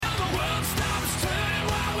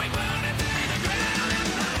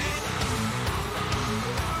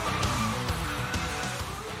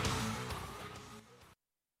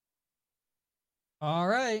All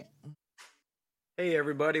right. Hey,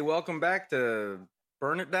 everybody. Welcome back to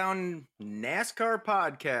Burn It Down NASCAR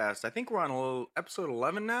podcast. I think we're on episode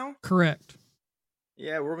 11 now. Correct.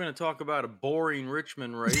 Yeah, we're going to talk about a boring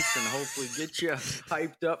Richmond race and hopefully get you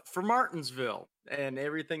hyped up for Martinsville and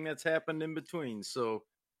everything that's happened in between. So,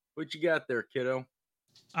 what you got there, kiddo?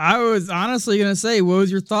 I was honestly going to say, what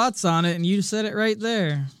was your thoughts on it? And you said it right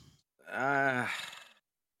there.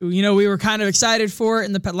 We were kind of excited for it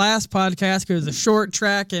in the last podcast because it was a short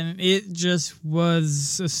track and it just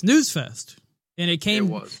was a snooze fest. And it came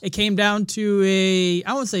down to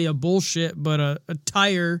I won't say a bullshit, but a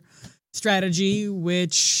tire strategy,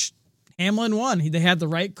 which Hamlin won. They had the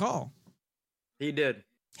right call. He did.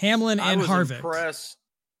 Hamlin and Harvick. I was impressed.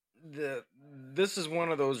 This is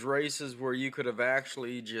one of those races where you could have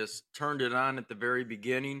actually just turned it on at the very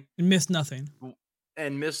beginning. And missed nothing.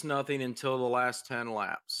 And missed nothing until the last 10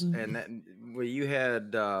 laps. Mm-hmm. And you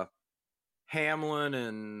had Hamlin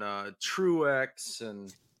and Truex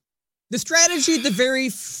and the strategy at the very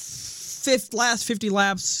last 50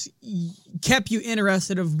 laps kept you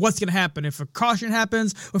interested of what's going to happen. If a caution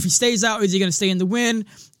happens, or if he stays out, is he going to stay in the win?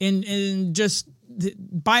 And just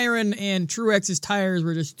Byron and Truex's tires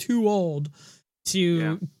were just too old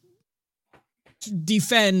to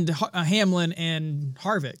defend Hamlin and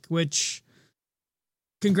Harvick, which...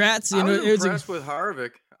 Congrats! I was impressed with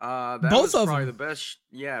Harvick. That both was probably the best.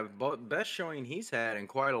 Yeah, best showing he's had in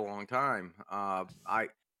quite a long time.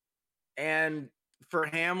 And for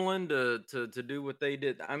Hamlin to do what they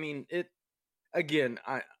did. I mean, it again.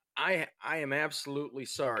 I am absolutely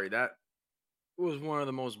sorry. That was one of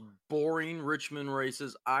the most boring Richmond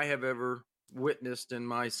races I have ever witnessed in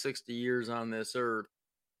my 60 years on this earth.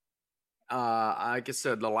 Like I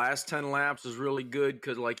said, the last 10 laps was really good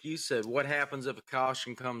because, like you said, what happens if a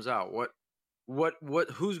caution comes out?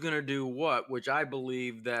 Who's going to do what? Which I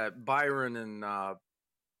believe that Byron and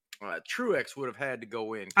Truex would have had to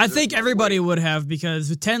go in. I think everybody would have, because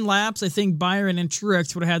with 10 laps, I think Byron and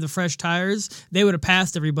Truex would have had the fresh tires. They would have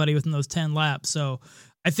passed everybody within those 10 laps. So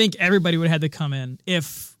I think everybody would have had to come in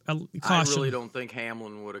if a caution. I really don't think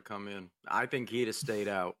Hamlin would have come in. I think he'd have stayed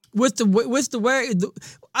out. With the way,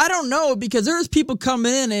 I don't know, because there's people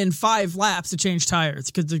coming in 5 laps to change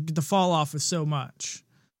tires because the fall off was so much.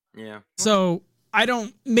 Yeah. So I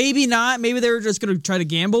don't. Maybe not. Maybe they were just going to try to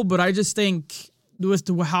gamble. But I just think with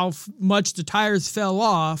how much the tires fell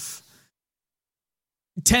off,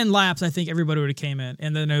 10 laps, I think everybody would have came in,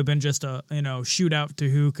 and then it would have been just a shootout to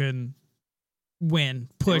who can win,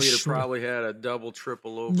 push. We'd have probably had a double,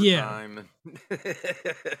 triple overtime.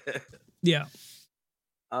 Yeah.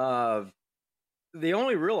 The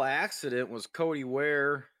only real accident was Cody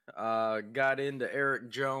Ware got into Eric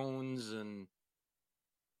Jones, and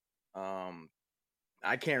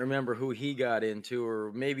I can't remember who he got into,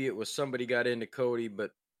 or maybe it was somebody got into Cody, but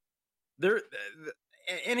there.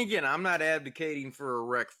 And again, I'm not advocating for a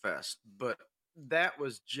wreck fest, but that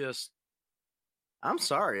was just. I'm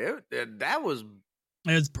sorry. That was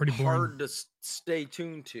it's pretty hard to stay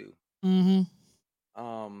tuned to.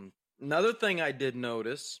 Mm-hmm. Another thing I did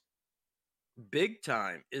notice, big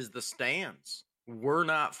time, is the stands were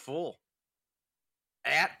not full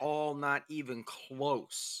at all, not even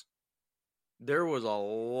close. There was a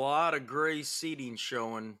lot of gray seating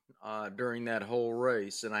showing during that whole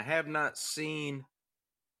race, and I have not seen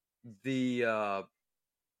the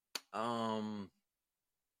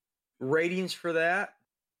ratings for that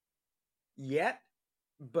yet,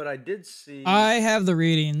 but I did see. I have the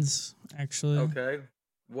ratings, actually. Okay,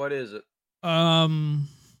 what is it? Let me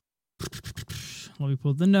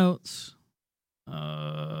pull the notes.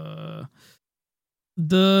 The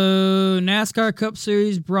NASCAR Cup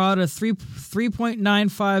Series brought a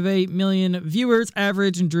 3.958 million viewers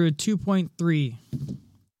average and drew a 2.3.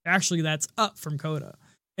 Actually, that's up from COTA.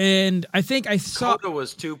 And I think I saw COTA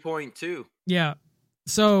was 2.2. Yeah.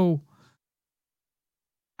 So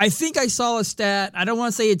I think I saw a stat. I don't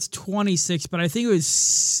want to say it's 26, but I think it was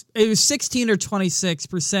 16 or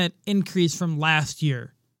 26% increase from last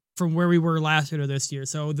year, from where we were last year to this year.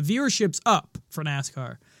 So the viewership's up for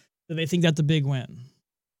NASCAR. So they think that's a big win.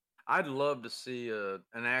 I'd love to see an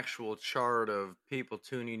actual chart of people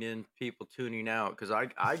tuning in, people tuning out, because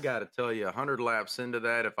I got to tell you, 100 laps into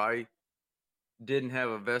that, if I didn't have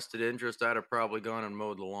a vested interest, I'd have probably gone and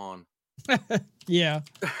mowed the lawn. Yeah.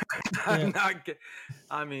 I'm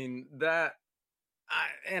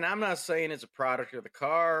not saying it's a product of the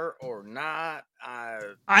car or not.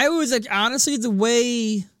 I was like, honestly, the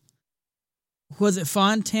way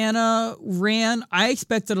Fontana ran, I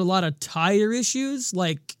expected a lot of tire issues,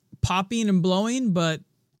 like popping and blowing, but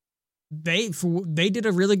they did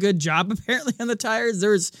a really good job apparently on the tires.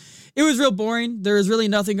 It was real boring. There was really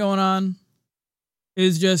nothing going on. It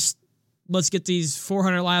was just, let's get these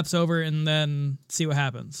 400 laps over and then see what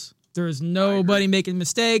happens. There was nobody making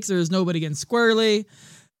mistakes. There was nobody getting squirrely.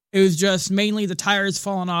 It was just mainly the tires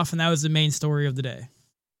falling off, and that was the main story of the day.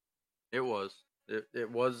 It was.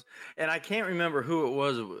 It was. And I can't remember who it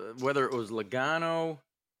was, whether it was Logano,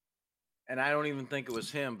 and I don't even think it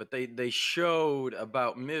was him, but they showed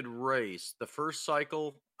about mid-race the first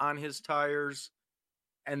cycle on his tires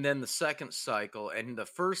and then the second cycle. And the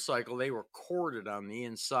first cycle, they were corded on the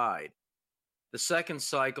inside. The second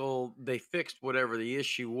cycle, they fixed whatever the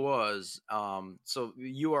issue was. So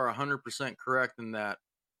you are 100% correct in that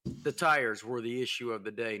the tires were the issue of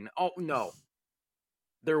the day. Oh, no.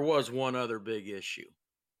 There was one other big issue.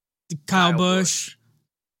 Kyle Busch.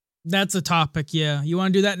 That's a topic, yeah. You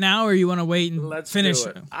want to do that now, or you want to wait and finish?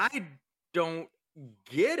 Do it. I don't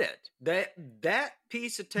get it. That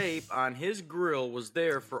piece of tape on his grill was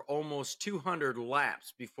there for almost 200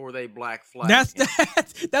 laps before they black flagged him.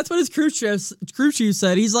 That's what his crew chief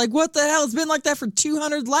said. He's like, "What the hell? It's been like that for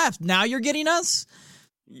 200 laps. Now you're getting us."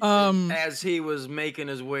 As he was making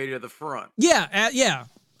his way to the front. Yeah, yeah.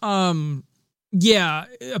 Yeah,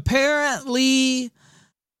 apparently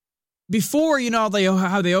before, how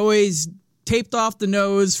they always taped off the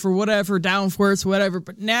nose for whatever, downforce, whatever.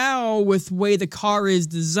 But now with the way the car is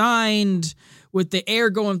designed, with the air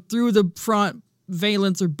going through the front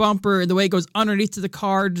valence or bumper and the way it goes underneath to the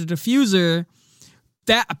car, to the diffuser,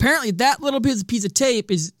 that apparently that little piece of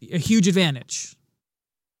tape is a huge advantage.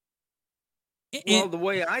 Well, the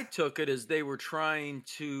way I took it is they were trying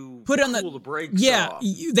to pull the brakes off.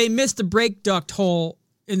 Yeah, they missed the brake duct hole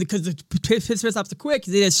because the pit stops so quick.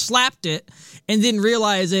 They just slapped it and didn't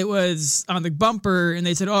realize it was on the bumper, and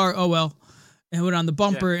they said, "Oh well," and it went on the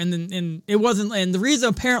bumper, and then it wasn't. And the reason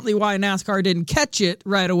apparently why NASCAR didn't catch it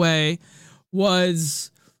right away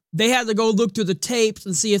was they had to go look through the tapes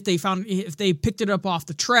and see if they picked it up off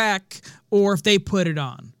the track or if they put it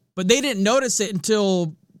on. But they didn't notice it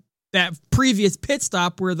until that previous pit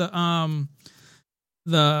stop where the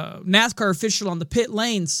NASCAR official on the pit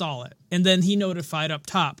lane saw it, and then he notified up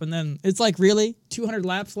top, and then it's like, really 200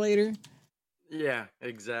 laps later. Yeah,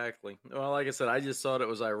 exactly. Well, like I said, I just thought it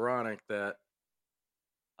was ironic that,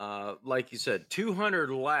 like you said, 200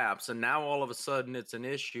 laps, and now all of a sudden it's an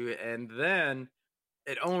issue, and then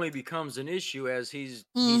it only becomes an issue as he's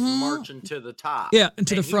marching to the top. Yeah, and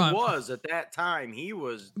to the front. He was, at that time, he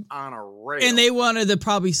was on a rail. And they wanted to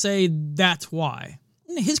probably say that's why.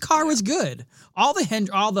 His car was good. All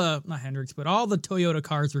the not Hendricks, but all the Toyota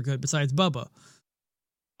cars were good besides Bubba.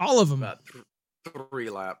 All of them. About 3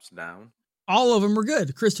 laps down. All of them were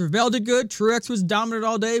good. Christopher Bell did good. Truex was dominant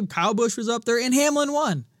all day. Kyle Busch was up there, and Hamlin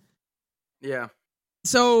won. Yeah.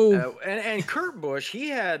 So and Kurt Busch, he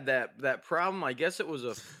had that problem. I guess it was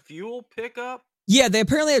a fuel pickup. Yeah, they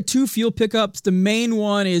apparently had 2 fuel pickups. The main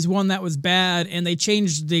one is one that was bad, and they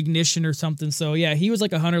changed the ignition or something. So yeah, he was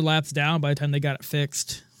like 100 laps down by the time they got it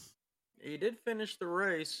fixed. He did finish the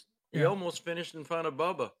race. He almost finished in front of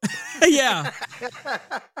Bubba. Yeah.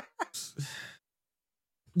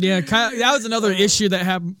 Yeah, that was another issue that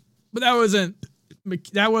happened, but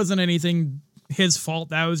that wasn't anything his fault.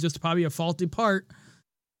 That was just probably a faulty part.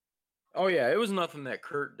 Oh yeah, it was nothing that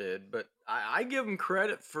Kurt did, but I give him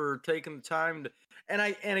credit for taking the time to. And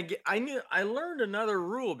I learned another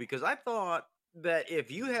rule because I thought that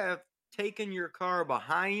if you have taken your car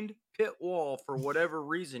behind pit wall for whatever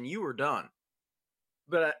reason, you were done.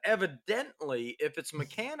 But evidently, if it's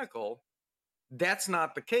mechanical, that's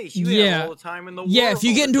not the case. You have all the time in the world. Yeah, if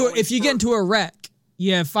you get into a wreck,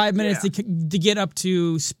 you have 5 minutes to get up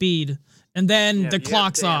to speed, and then the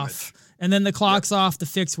clock's off. And then the clock's off to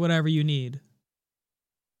fix whatever you need.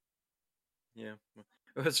 Yeah.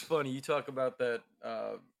 It's funny. You talk about that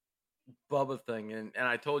Bubba thing. And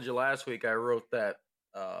I told you last week I wrote that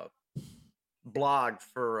blog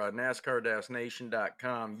for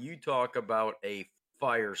NASCAR-Nation.com. You talk about a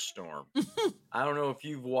firestorm. I don't know if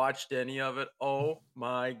you've watched any of it. Oh,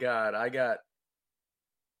 my God. I got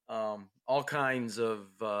all kinds of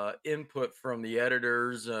input from the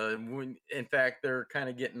editors. In fact, they're kind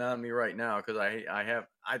of getting on me right now because I'm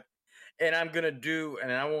going to do,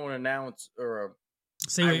 and I won't announce, or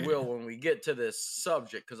I will when we get to this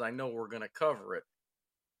subject because I know we're going to cover it.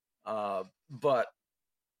 But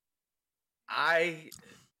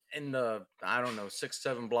in the,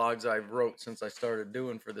 6-7 blogs I've wrote since I started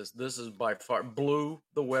doing for this is by far blew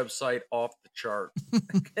the website off the chart.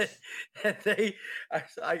 And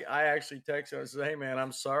I actually texted him and said, "Hey man,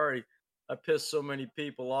 I'm sorry I pissed so many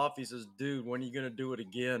people off." He says, "Dude, when are you going to do it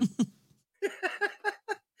again?"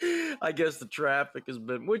 I guess the traffic has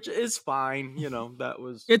been, which is fine. That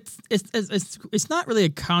was. It's not really a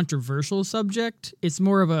controversial subject. It's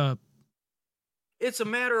more of a. It's a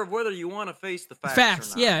matter of whether you want to face the facts.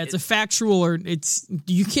 Facts, or not. yeah. It's a factual, or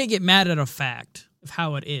you can't get mad at a fact of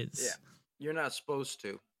how it is. Yeah, you're not supposed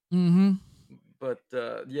to. Mm-hmm. But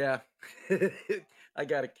yeah, I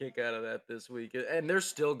got a kick out of that this week, and they're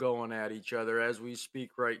still going at each other as we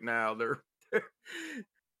speak right now. They're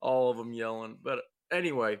all of them yelling. But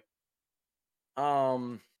anyway,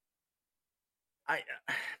 I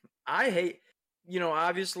hate.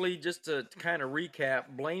 Obviously, just to kind of recap,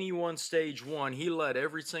 Blaney won stage 1. He led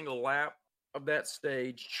every single lap of that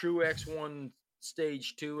stage. Truex won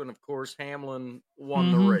stage 2, and of course, Hamlin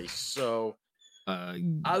won the race. So,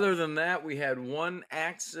 other than that, we had one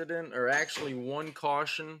accident, or actually one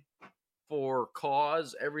caution for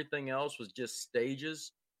cause. Everything else was just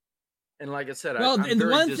stages. And like I said, the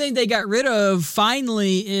one thing they got rid of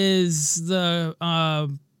finally is the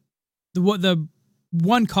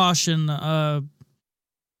one caution.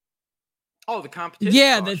 The competition.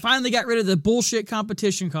 Yeah, caution. They finally got rid of the bullshit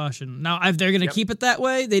competition caution. Now, if they're going to keep it that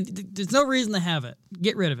way, there's no reason to have it.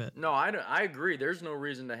 Get rid of it. No, I agree. There's no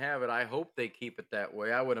reason to have it. I hope they keep it that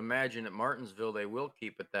way. I would imagine at Martinsville they will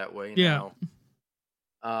keep it that way. Yeah.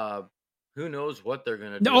 Now, who knows what they're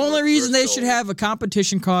going to do? The only reason they should have a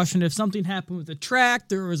competition caution if something happened with the track,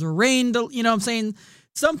 there was a rain, what I'm saying?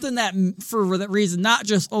 Something that, for that reason, not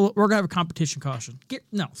just, we're going to have a competition caution.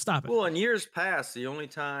 Stop it. Well, in years past, the only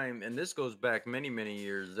time, and this goes back many, many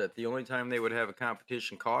years, that the only time they would have a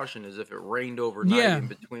competition caution is if it rained overnight in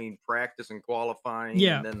between practice and qualifying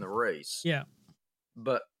and then the race. Yeah.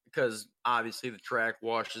 But because obviously the track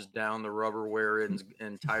washes down, the rubber wear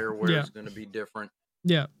and tire wear is going to be different.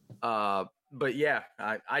 Yeah. But yeah,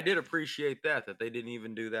 I did appreciate that they didn't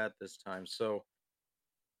even do that this time. So,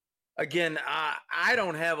 again, I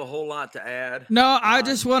don't have a whole lot to add. No, I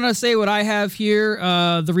just want to say what I have here.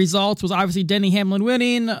 The results was obviously Denny Hamlin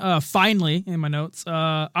winning, finally, in my notes,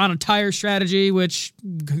 on a tire strategy, which,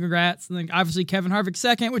 congrats. And then obviously Kevin Harvick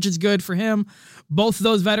second, which is good for him. Both of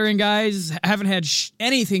those veteran guys haven't had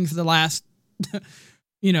anything for the last,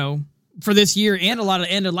 for this year and a lot of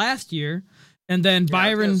the end of last year. And then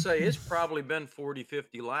Byron. I was gonna say, it's probably been 40,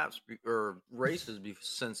 50 laps or races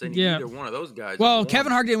since either one of those guys. Well,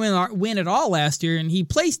 Kevin Hart didn't win at all last year, and he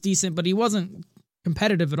placed decent, but he wasn't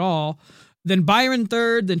competitive at all. Then Byron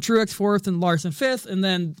third, then Truex fourth, and Larson fifth. And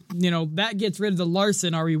then, that gets rid of the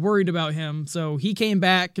Larson. Are we worried about him? So he came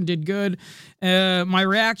back and did good. My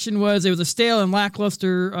reaction was it was a stale and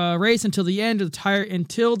lackluster race until the end of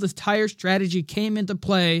until the tire strategy came into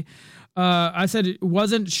play. I said it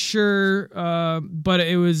wasn't sure, but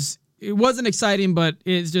it wasn't exciting, but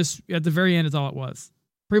it's just at the very end is all it was.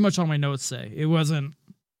 Pretty much all my notes say. It wasn't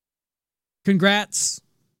congrats,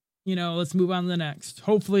 let's move on to the next.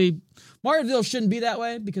 Hopefully Martinsville shouldn't be that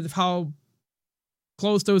way because of how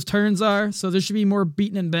close those turns are. So there should be more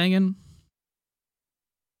beating and banging.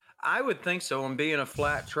 I would think so. And being a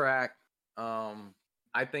flat track,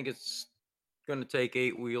 I think it's going to take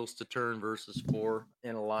 8 wheels to turn versus 4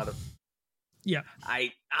 in a lot of. Yeah.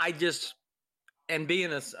 I just, and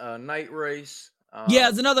being a night race.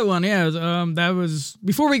 It's another one. Yeah. That was,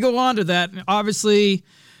 before we go on to that, obviously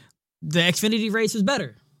the Xfinity race is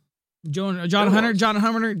better. John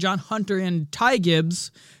Hunter and Ty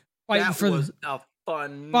Gibbs fighting for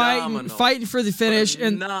the finish.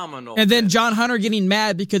 Phenomenal. And then John Hunter getting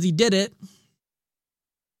mad because he did it.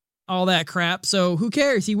 All that crap. So who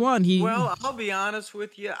cares? He won. Well, I'll be honest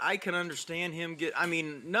with you. I can understand him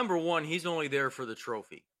number one, he's only there for the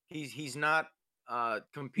trophy. He's not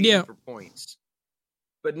competing for points.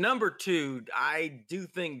 But number two, I do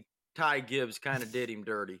think Ty Gibbs kind of did him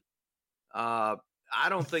dirty. I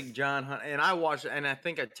don't think John Hunter, and I watched, and I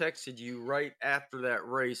think I texted you right after that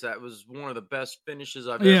race. That was one of the best finishes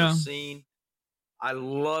I've ever seen. I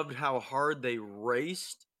loved how hard they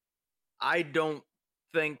raced. I don't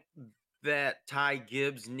think that Ty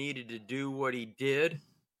Gibbs needed to do what he did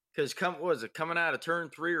because coming out of turn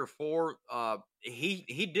 3 or 4?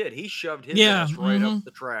 He did. He shoved his ass right up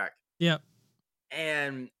the track. Yeah.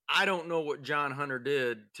 And I don't know what John Hunter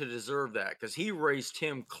did to deserve that because he raced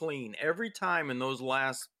him clean every time in those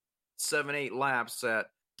last 7-8 laps that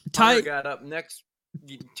Hunter got up next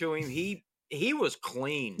to him. He was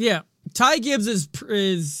clean. Yeah. Ty Gibbs is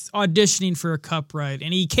auditioning for a Cup ride,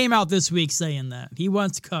 and he came out this week saying that. He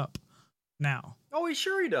wants Cup now. Oh, he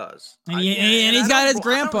does. And he's got his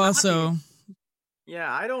grandpa, so...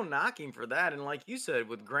 Yeah, I don't knock him for that. And like you said,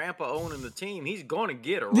 with Grandpa owning the team, he's going to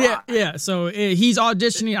get a rock. Yeah. So he's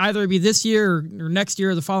auditioning either be this year or next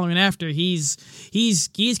year or the following after. He's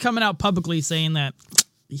coming out publicly saying that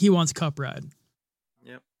he wants cup ride.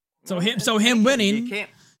 Yep. So Well, him winning. You can't.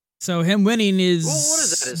 So him winning is. Well, what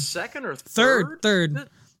is that? His second or third?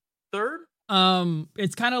 Third.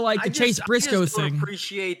 It's kind of like the Chase Briscoe I just don't thing.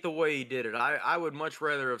 appreciate the way he did it. I would much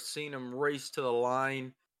rather have seen him race to the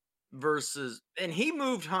line versus, and he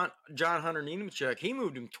moved John Hunter Nemechek. He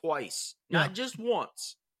moved him twice, not just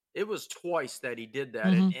once. It was twice that he did that.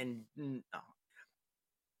 And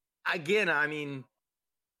again, I mean,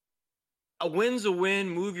 a win's a win.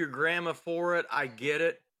 Move your grandma for it. I get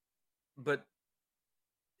it, but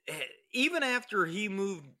even after he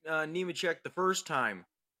moved Nemechek the first time,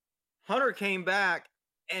 Hunter came back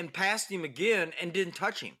and passed him again and didn't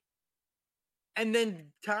touch him. And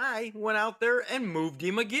then Ty went out there and moved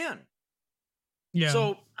him again. Yeah.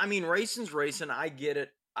 So, I mean, racing's racing. I get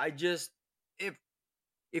it. I just,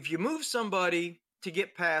 if you move somebody to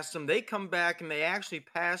get past them, they come back and they actually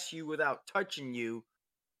pass you without touching you,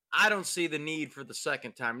 I don't see the need for the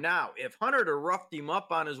second time. Now, if Hunter had roughed him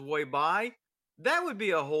up on his way by, that would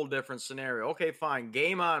be a whole different scenario. Okay, fine.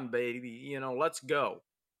 Game on, baby. Let's go.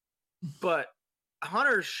 But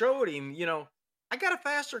Hunter showed him, I got a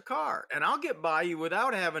faster car and I'll get by you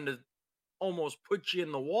without having to almost put you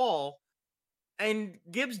in the wall. And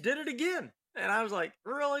Gibbs did it again. And I was like,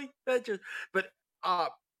 really? But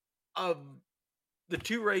of the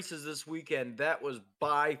two races this weekend, that was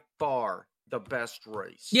by far the best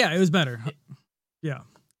race. Yeah, it was better. Yeah.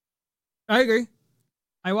 I agree.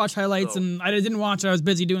 I watched highlights and I didn't watch it. I was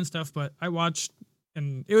busy doing stuff, but I watched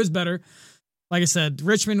and it was better. Like I said,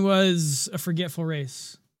 Richmond was a forgetful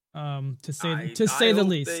race, to say the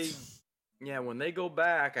least. When they go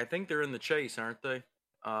back, I think they're in the chase, aren't they?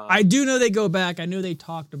 I do know they go back. I knew they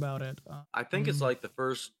talked about it. I think it's like the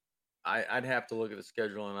first. I'd have to look at the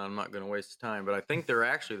schedule, and I'm not going to waste time. But I think they're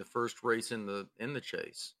actually the first race in the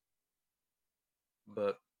chase.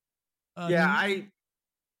 But I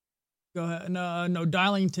go ahead. No,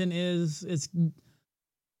 Darlington is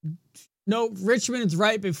Richmond is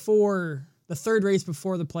right before the third race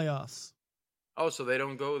before the playoffs. Oh, so they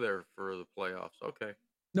don't go there for the playoffs. Okay.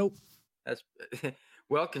 Nope. That's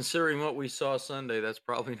well, considering what we saw Sunday, that's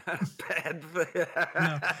probably not a bad thing.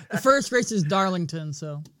 No. The first race is Darlington,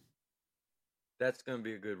 so that's going to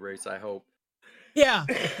be a good race, I hope. Yeah,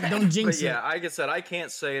 don't jinx it. But yeah, like I said, I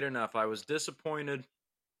can't say it enough. I was disappointed.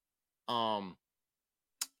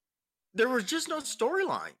 There was just no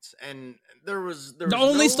storylines, and there was the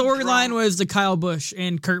only storyline was the Kyle Busch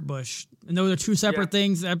and Kurt Busch, and those are two separate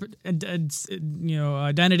things, identities,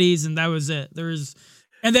 and that was it.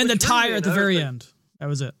 And then the tire at the very end. That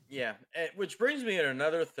was it. Yeah, which brings me to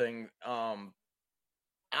another thing. I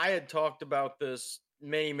had talked about this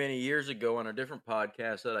many, many years ago on a different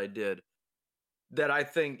podcast that I did, that I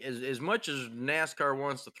think as much as NASCAR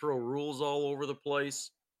wants to throw rules all over the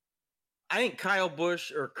place, I think Kurt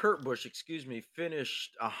Busch,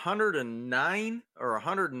 finished 109 or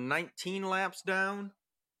 119 laps down.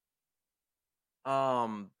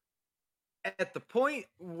 At the point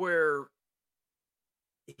where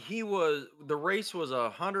the race was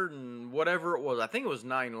 100 and whatever it was, I think it was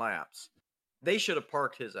 9 laps. They should have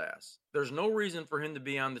parked his ass. There's no reason for him to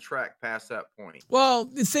be on the track past that point. Well,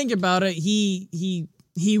 think about it. He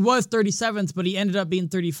was 37th, but he ended up being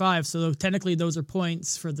 35. So technically, those are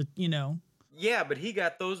points for the. Yeah, but he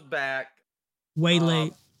got those back way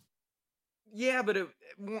late. Yeah, but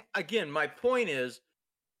again, my point is,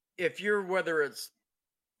 whether it's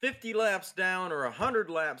 50 laps down or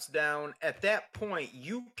 100 laps down, at that point,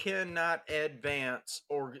 you cannot advance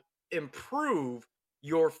or improve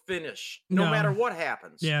your finish, no matter what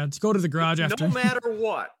happens. Yeah, let's go to the garage after. No matter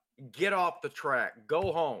what, get off the track,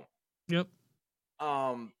 go home. Yep.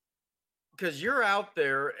 Because you're out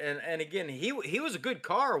there, and again, he was a good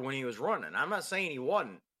car when he was running. I'm not saying he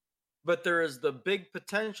wasn't, but there is the big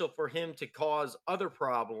potential for him to cause other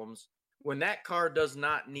problems when that car does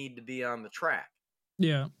not need to be on the track.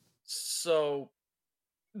 Yeah. So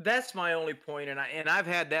that's my only point, and I've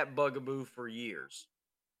had that bugaboo for years.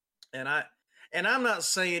 And I'm not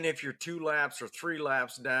saying if you're 2 laps or 3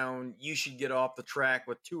 laps down, you should get off the track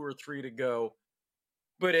with 2 or 3 to go.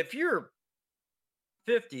 But if you're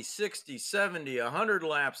 50, 60, 70, 100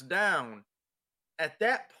 laps down, at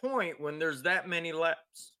that point when there's that many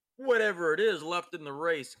laps, whatever it is left in the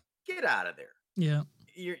race, get out of there. Yeah.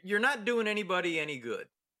 You're not doing anybody any good.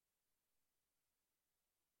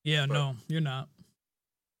 Yeah, no, you're not.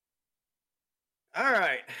 All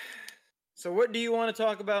right. So what do you want to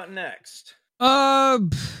talk about next? I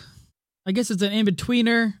guess it's an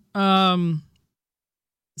in-betweener.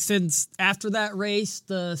 since after that race,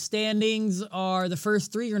 the standings are the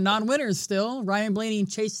first three are non-winners still. Ryan Blaney and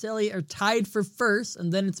Chase Elliott are tied for first,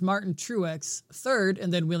 and then it's Martin Truex third,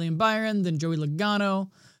 and then William Byron, then Joey Logano.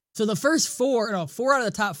 So the first four out of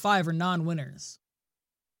the top five are non-winners.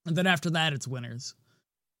 And then after that, it's winners,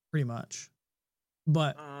 pretty much.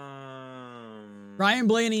 But Ryan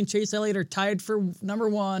Blaney and Chase Elliott are tied for number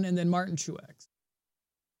one, and then Martin Truex.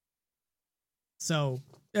 So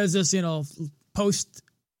as this, post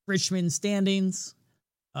Richmond standings,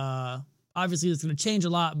 obviously it's going to change a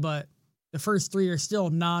lot, but the first three are still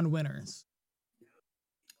non-winners.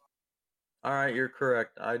 All right, you're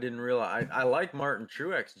correct. I didn't realize. I like Martin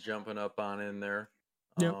Truex jumping up on in there.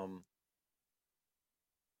 Yep.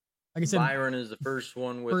 Like I said, Byron is the first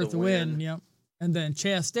one with a win. Yep. And then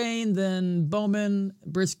Chastain, then Bowman,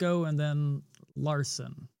 Briscoe, and then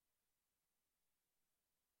Larson.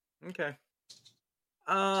 Okay.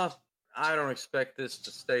 I don't expect this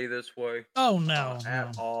to stay this way. Oh, no.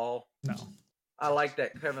 At all. No. I like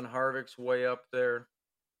that Kevin Harvick's way up there.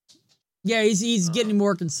 Yeah, he's getting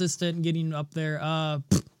more consistent, getting up there.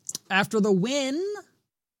 After the win,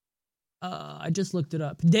 I just looked it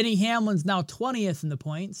up. Denny Hamlin's now 20th in the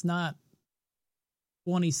points, not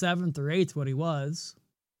 27th or 8th what he was.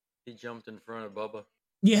 He jumped in front of Bubba.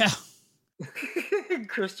 Yeah.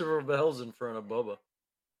 Christopher Bell's in front of Bubba.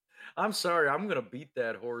 I'm sorry, I'm gonna beat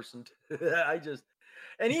that horse, and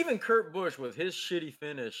and even Kurt Busch with his shitty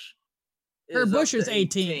finish. Kurt Busch is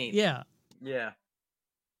 18th. Yeah. Yeah.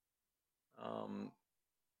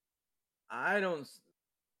 I don't.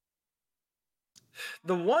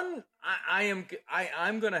 The one I'm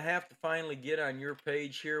gonna have to finally get on your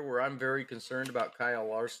page here, where I'm very concerned about Kyle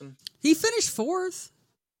Larson. He finished 4th,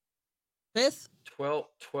 5th,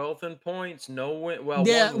 12th in points, no win. Well,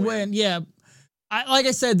 yeah, one win. Yeah. Like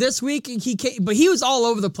I said, this week he came, but he was all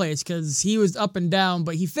over the place because he was up and down.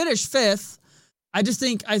 But he finished 5th. I just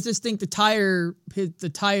think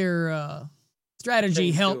the tire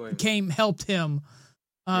strategy helped him.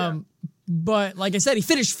 But like I said, he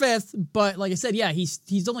finished 5th. But like I said, yeah,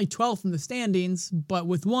 he's only 12th in the standings. But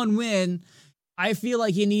with one win, I feel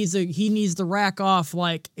like he needs to rack off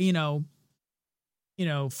 5 top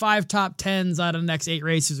 10s out of the next 8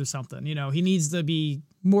 races or something. He needs to be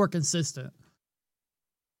more consistent.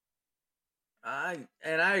 I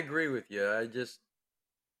agree with you.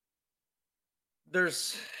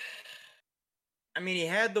 He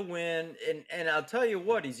had the win, and I'll tell you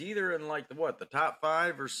what, he's either in the top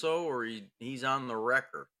 5 or so, or he's on the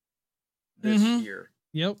wrecker this year.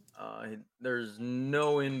 Yep. There's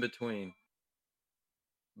no in between.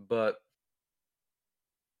 But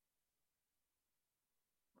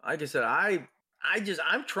like I said, I'm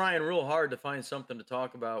trying real hard to find something to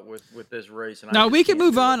talk about with this race. And now we can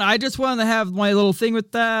move on. I just wanted to have my little thing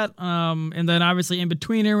with that. And then obviously in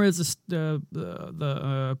between there was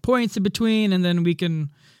the points in between, and then we can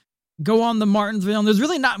go on the Martinsville. And there's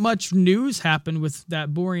really not much news happened with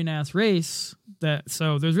that boring ass race. There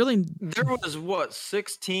was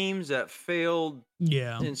 6 teams that failed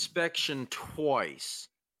inspection twice,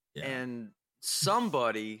 and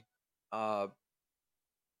somebody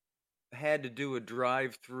had to do a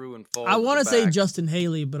drive-through and fall. I want to say Justin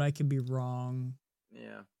Haley, but I could be wrong.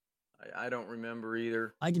 Yeah, I don't remember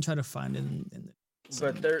either. I can try to find it in the.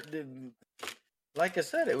 But like I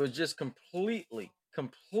said, it was just completely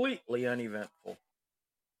uneventful.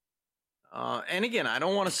 And again, I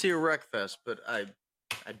don't want to see a wreck fest, but I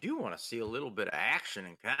do want to see a little bit of action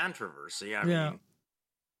and controversy. I mean.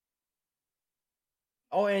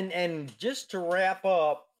 Oh, and just to wrap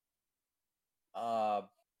up,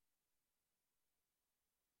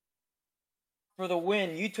 for the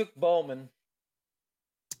win, you took Bowman.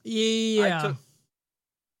 Yeah. I took.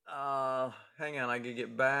 Hang on, I can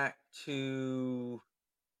get back to.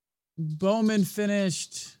 Bowman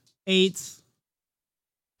finished 8th,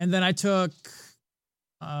 and then I took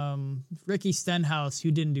Ricky Stenhouse, who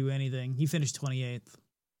didn't do anything. He finished 28th.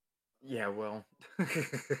 Yeah, well.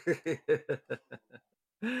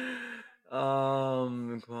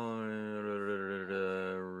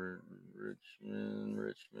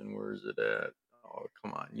 Richmond, where's it at? Oh,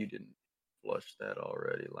 come on, you didn't flush that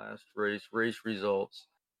already. Last race results.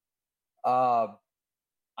 I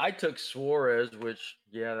took Suarez, which,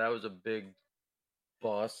 that was a big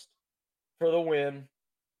bust for the win.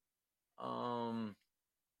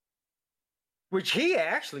 Which he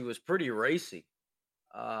actually was pretty racy.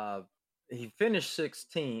 He finished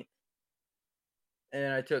 16th.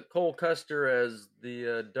 And I took Cole Custer as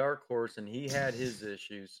the dark horse, and he had his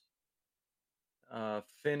issues.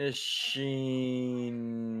 Finishing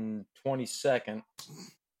 22nd.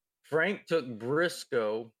 Frank took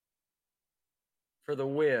Briscoe for the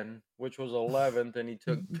win, which was 11th, and he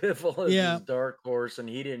took Biffle as his dark horse, and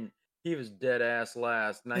he was dead ass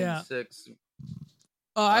last, 96.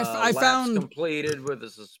 I found completed with a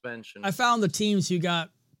suspension. I found the teams who got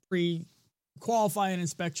pre-qualifying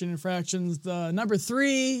inspection infractions. The number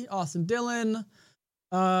 3, Austin Dillon.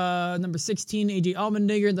 Number 16, AJ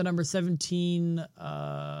Allmendinger. The number 17,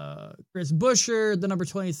 Chris Buescher. The number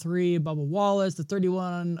 23, Bubba Wallace. The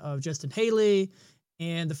 31 of Justin Haley.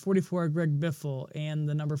 And the 44, Greg Biffle. And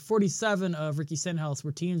the number 47 of Ricky Stenhouse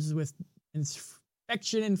were teams with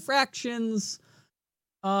inspection infractions.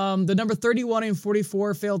 The number 31 and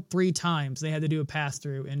 44 failed 3 times. They had to do a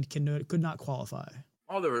pass-through and could not qualify.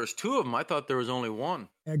 Oh, there was 2 of them. I thought there was only 1.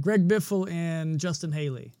 Yeah, Greg Biffle and Justin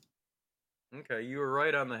Haley. Okay, you were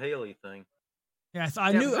right on the Haley thing. Yeah,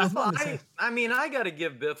 I knew. Biffle, I mean, I got to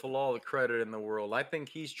give Biffle all the credit in the world. I think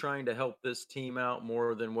he's trying to help this team out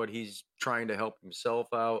more than what he's trying to help himself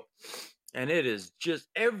out. And it is just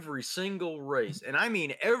every single race, and I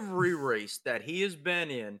mean every race that he has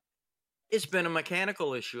been in, it's been a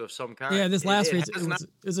mechanical issue of some kind. Yeah, this last race it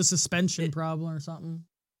was a suspension problem or something.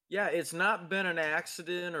 Yeah, it's not been an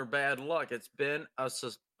accident or bad luck. It's been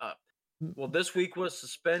well, this week was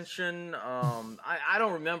suspension. I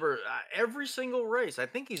don't remember every single race. I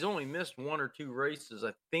think he's only missed 1 or 2 races.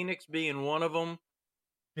 Phoenix being one of them.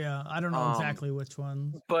 Yeah, I don't know exactly which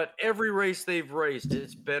one. But every race they've raced,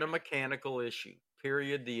 it's been a mechanical issue.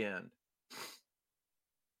 Period. The end.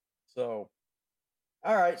 So,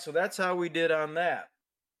 all right. So that's how we did on that.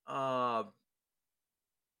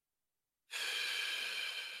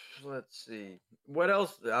 Let's see. What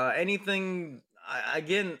else? Anything?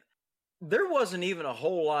 Again, there wasn't even a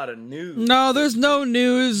whole lot of news. No, there's no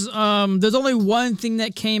news. There's only one thing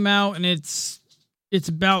that came out, and it's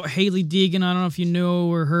about Haley Deegan. I don't know if you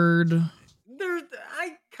know or heard.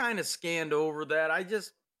 I kind of scanned over that. I'm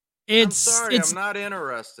not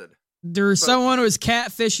interested. There's someone who was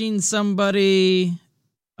catfishing somebody,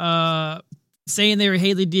 saying they were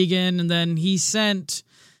Haley Deegan, and then he sent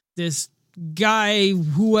this guy,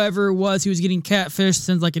 whoever it was who was getting catfished,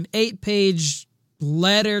 sends like an 8-page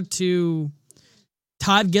letter to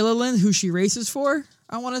Todd Gilliland, who she races for,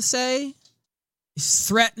 I want to say. He's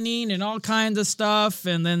threatening and all kinds of stuff,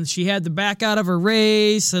 and then she had to back out of her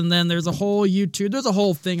race, and then there's a whole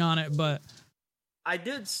thing on it, but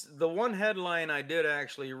the one headline I did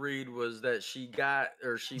actually read was that she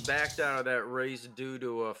backed out of that race due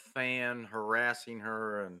to a fan harassing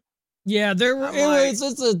her, and yeah, it's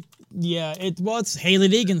Haley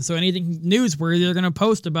Deegan, so anything newsworthy they're gonna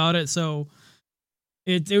post about it. So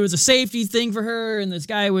it was a safety thing for her, and this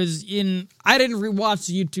guy was in. I didn't rewatch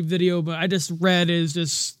the YouTube video, but I just read is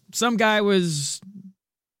just some guy was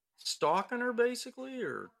stalking her, basically,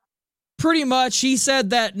 or pretty much. He said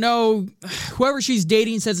that no, whoever she's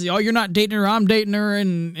dating says, "Oh, you're not dating her, I'm dating her,"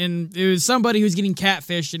 and it was somebody who's getting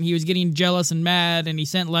catfished, and he was getting jealous and mad, and he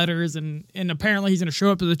sent letters, and apparently he's gonna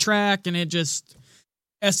show up to the track, and it just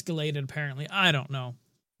escalated. Apparently, I don't know.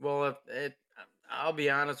 Well, I'll be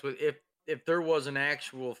honest with if there was an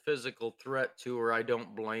actual physical threat to her, I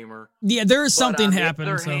don't blame her. Yeah, there's something happened.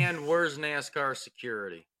 On the other hand, where's NASCAR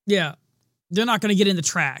security? Yeah, they're not gonna get in the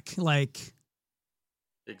track like.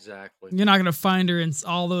 Exactly. You're not going to find her in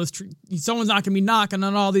all those... someone's not going to be knocking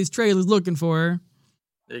on all these trailers looking for her.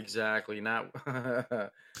 Exactly. Not...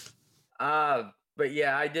 but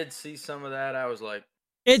yeah, I did see some of that. I was like...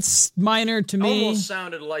 It's minor to me. Almost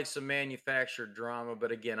sounded like some manufactured drama,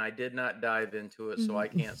 but again, I did not dive into it, so I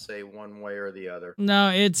can't say one way or the other.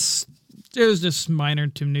 No, it was just minor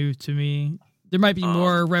to me. There might be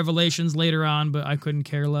more revelations later on, but I couldn't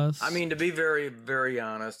care less. I mean, to be very, very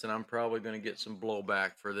honest, and I'm probably going to get some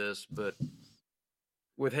blowback for this, but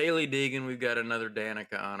with Haley Deegan, we've got another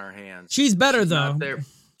Danica on our hands. She's better, though.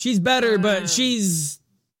 She's better, but she's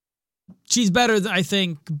better, I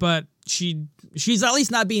think, but she's at least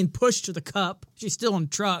not being pushed to the cup. She's still in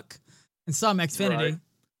truck and some Xfinity. Right.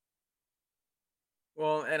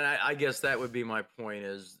 Well, and I guess that would be my point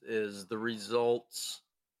is the results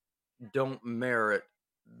don't merit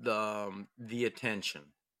the attention.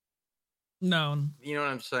 No. You know what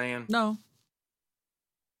I'm saying? No.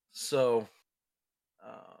 So,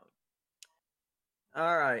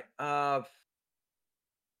 all right.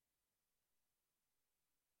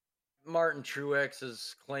 Martin Truex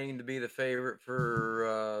is claimed to be the favorite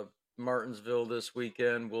for Martinsville this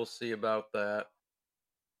weekend. We'll see about that.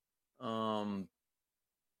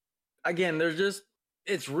 Again,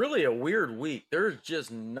 it's really a weird week. There's just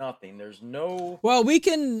nothing. There's no... Well,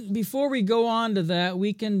 before we go on to that,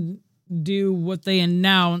 we can do what they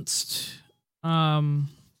announced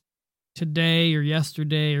today or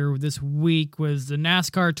yesterday or this week was the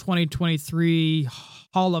NASCAR 2023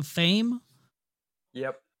 Hall of Fame.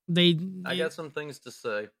 Yep. I got some things to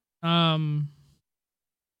say.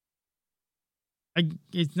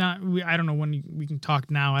 It's not. I don't know when we can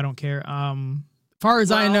talk now. I don't care. Far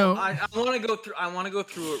as I know, I want to go through. I want to go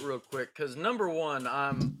through it real quick because number one,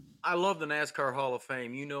 I love the NASCAR Hall of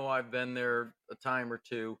Fame. You know, I've been there a time or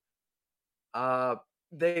two.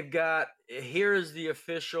 They've got here is the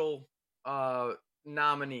official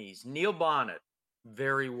nominees: Neil Bonnet,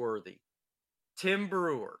 very worthy. Tim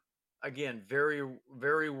Brewer, again, very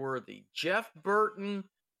very worthy. Jeff Burton.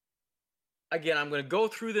 Again, I'm going to go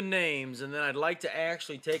through the names, and then I'd like to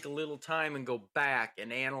actually take a little time and go back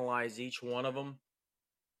and analyze each one of them.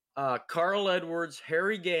 Carl Edwards,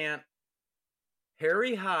 Harry Gant,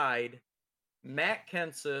 Harry Hyde, Matt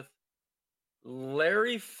Kenseth,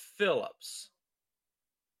 Larry Phillips,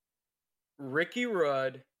 Ricky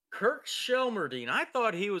Rudd, Kirk Shelmerdine. I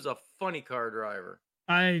thought he was a funny car driver.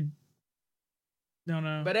 I don't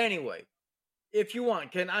know. But anyway, if you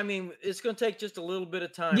want, it's going to take just a little bit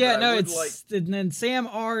of time. Yeah, no, and then Sam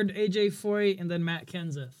Ard, AJ Foyt, and then Matt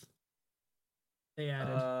Kenseth. They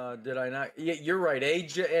added. Did I not? Yeah, you're right.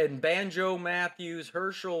 AJ and Banjo Matthews,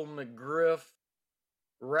 Herschel McGriff,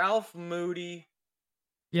 Ralph Moody.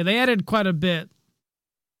 Yeah, they added quite a bit.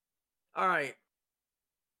 All right.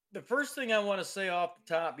 The first thing I want to say off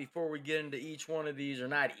the top before we get into each one of these, or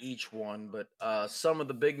not each one, but some of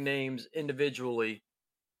the big names individually.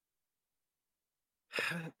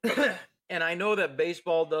 And I know that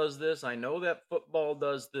baseball does this. I know that football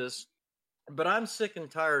does this. But I'm sick and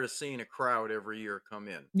tired of seeing a crowd every year come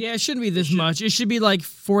in. Yeah, it shouldn't be this much. It should be like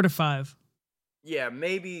 4 to 5. Yeah,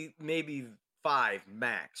 maybe 5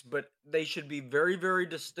 max. But they should be very, very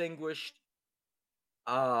distinguished.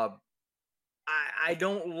 I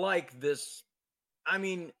don't like this. I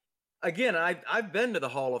mean, again, I've been to the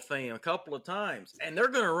Hall of Fame a couple of times, and they're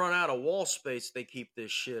going to run out of wall space if they keep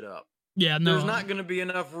this shit up. Yeah, no. There's not going to be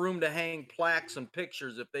enough room to hang plaques and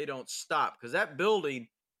pictures if they don't stop. Because that building,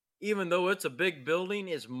 even though it's a big building,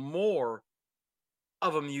 is more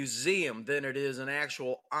of a museum than it is an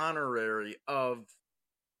actual honorary of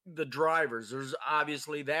the drivers. There's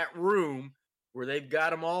obviously that room where they've got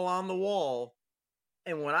them all on the wall.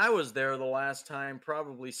 And when I was there the last time,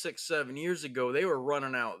 probably 6-7 years ago, they were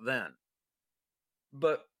running out then.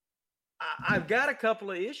 But I've got a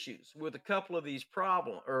couple of issues with a couple of these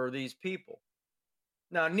these people.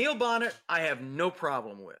 Now, Neil Bonnet, I have no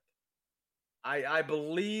problem with. I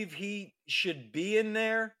believe he should be in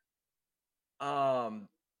there.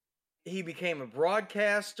 He became a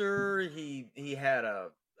broadcaster. He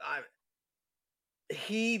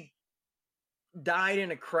died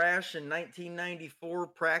in a crash in 1994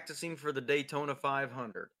 practicing for the Daytona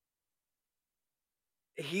 500.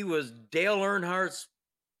 He was Dale Earnhardt's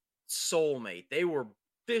soulmate. They were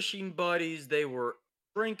fishing buddies. They were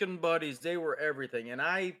drinking buddies. They were everything. And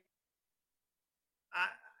I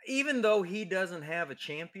even though he doesn't have a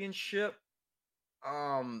championship, he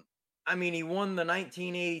won the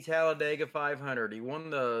 1980 Talladega 500. He won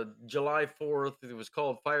the July 4th. It was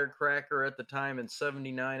called Firecracker at the time in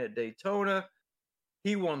 79 at Daytona.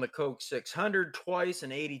 He won the Coke 600 twice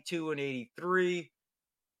in 82 and 83.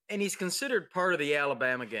 And he's considered part of the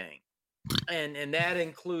Alabama gang. And that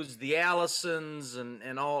includes the Allisons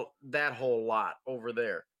and all that whole lot over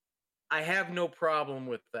there. I have no problem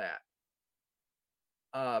with that.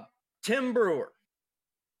 Tim Brewer.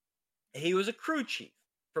 He was a crew chief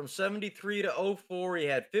from 73 to 04. He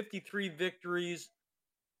had 53 victories.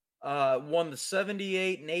 Won the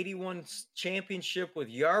 78 and 81 championship with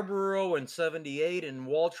Yarborough in 78 and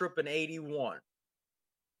Waltrip in 81.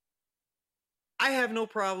 I have no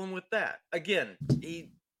problem with that. Again,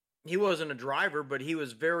 he wasn't a driver, but he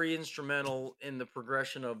was very instrumental in the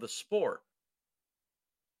progression of the sport.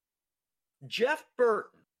 Jeff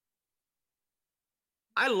Burton.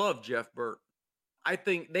 I love Jeff Burton. I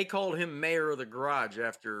think they called him mayor of the garage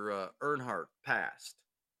after Earnhardt passed.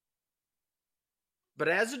 But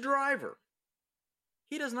as a driver,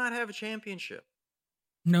 he does not have a championship.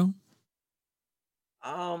 No.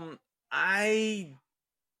 I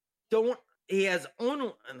don't. He has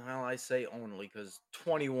only, and I say only because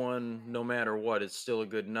 21, no matter what, is still a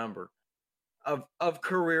good number of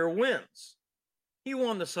career wins. He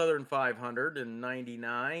won the Southern 500 in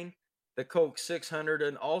 99, the Coke 600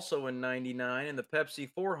 and also in 99, and the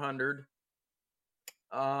Pepsi 400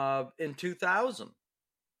 in 2000.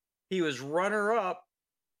 He was runner-up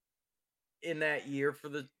in that year for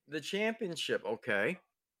the championship. Okay.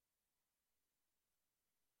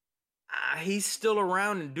 he's still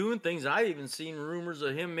around and doing things. I've even seen rumors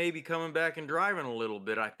of him maybe coming back and driving a little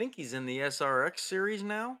bit. I think he's in the SRX series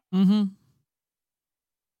now. Mm-hmm.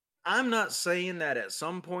 I'm not saying that at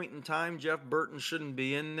some point in time Jeff Burton shouldn't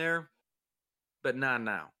be in there, but not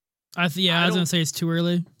now. I was gonna say it's too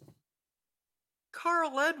early.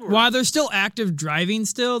 Carl Edwards. While they're still active driving,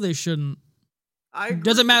 they shouldn't. It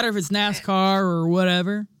doesn't matter if it's NASCAR or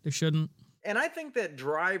whatever. They shouldn't. And I think that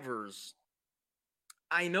drivers,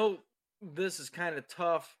 I know this is kind of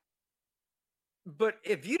tough, but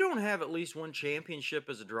if you don't have at least one championship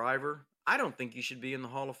as a driver, I don't think you should be in the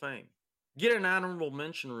Hall of Fame. Get an honorable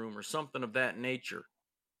mention room or something of that nature.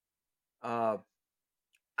 I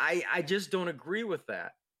just don't agree with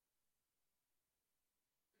that.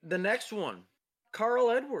 The next one,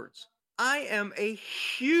 Carl Edwards. I am a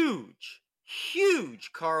huge,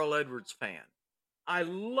 huge Carl Edwards fan. I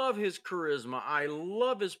love his charisma. I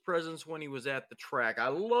love his presence when he was at the track. I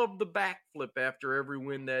love the backflip after every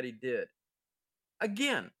win that he did.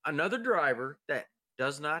 Again, another driver that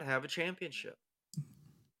does not have a championship.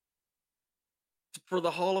 For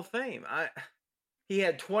the Hall of Fame. He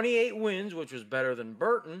had 28 wins, which was better than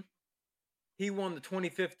Burton. He won the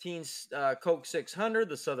 2015 Coke 600,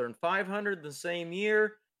 the Southern 500 the same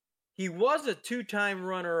year. He was a two-time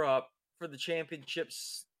runner-up for the championship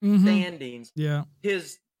standings. Yeah.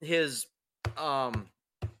 His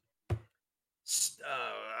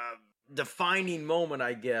defining moment,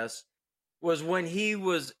 I guess, was when he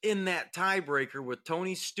was in that tiebreaker with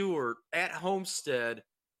Tony Stewart at Homestead,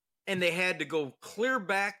 and they had to go clear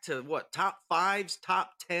back to top fives,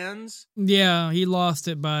 top tens. Yeah, he lost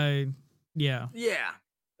it by, yeah.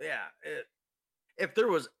 If there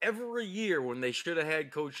was ever a year when they should have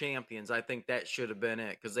had co-champions, I think that should have been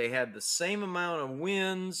it, because they had the same amount of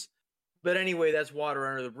wins. But anyway, that's water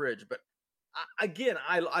under the bridge. But again,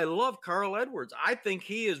 I love Carl Edwards. I think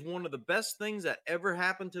he is one of the best things that ever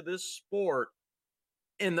happened to this sport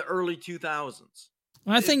in the early 2000s.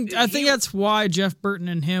 I think that's why Jeff Burton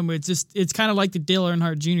and him, it's kind of like the Dale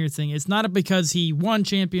Earnhardt Jr. thing. It's not because he won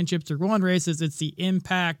championships or won races. It's the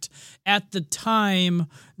impact at the time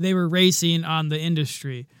they were racing on the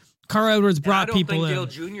industry. Carl Edwards brought people in. I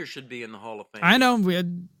don't think Dale Jr. should be in the Hall of Fame. I know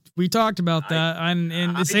we talked about that, and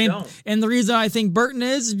the same. And the reason I think Burton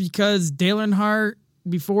is because Dale Earnhardt,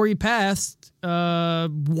 before he passed,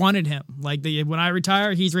 wanted him. Like when I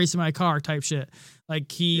retire, he's racing my car type shit.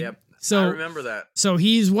 Like he. Yep. So I remember that. So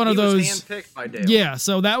he's one of those. He was handpicked by Dale. Yeah.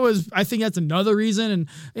 So I think that's another reason.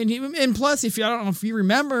 And plus, I don't know if you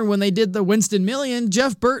remember when they did the Winston Million,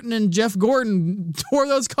 Jeff Burton and Jeff Gordon tore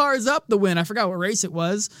those cars up to win. I forgot what race it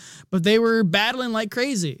was, but they were battling like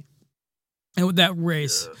crazy. And with that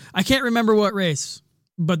race, I can't remember what race,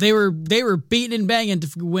 but they were beating and banging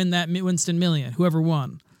to win that Winston Million. Whoever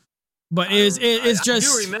won, but it's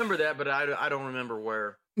just. I do remember that, but I don't remember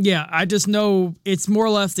where. Yeah, I just know it's more or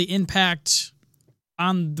less the impact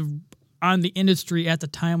on the industry at the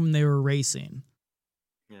time when they were racing.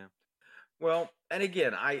 Yeah. Well, and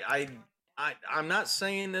again, I'm not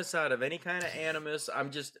saying this out of any kind of animus.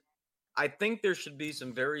 I think there should be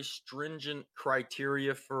some very stringent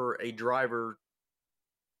criteria for a driver.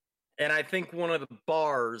 And I think one of the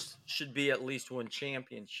bars should be at least one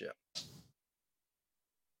championship.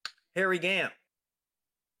 Harry Gant.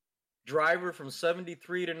 Driver from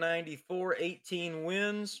 73 to 94, 18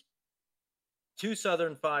 wins, 2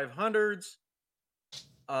 Southern 500s,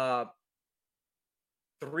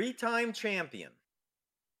 3-time champion.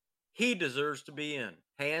 He deserves to be in.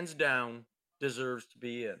 Hands down, deserves to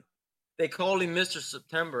be in. They called him Mr.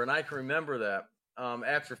 September, and I can remember that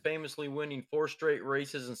after famously winning 4 straight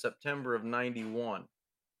races in September of 91.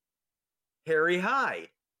 Harry Hyde.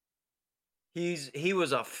 He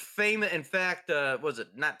was a famous. In fact, was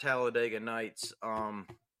it not Talladega Nights?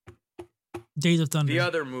 Days of Thunder. The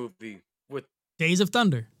other movie with Days of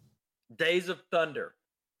Thunder. Days of Thunder.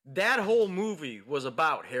 That whole movie was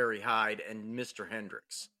about Harry Hyde and Mr.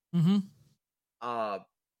 Hendricks. Mm-hmm.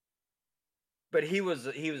 But he was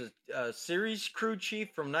a series crew chief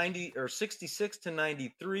from 66 to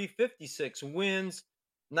 93, 56 wins,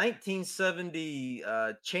 1970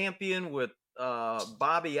 champion with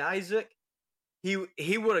Bobby Isaac.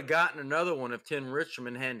 He would have gotten another one if Tim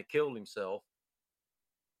Richmond hadn't killed himself.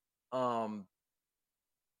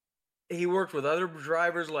 He worked with other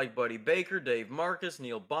drivers like Buddy Baker, Dave Marcus,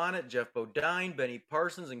 Neil Bonnet, Jeff Bodine, Benny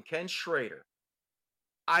Parsons, and Ken Schrader.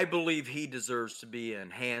 I believe he deserves to be in,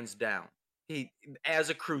 hands down. He as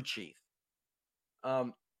a crew chief.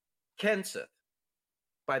 Kenseth,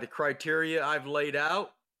 by the criteria I've laid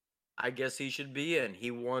out, I guess he should be in. He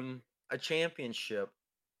won a championship.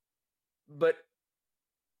 But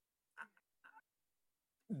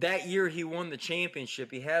that year he won the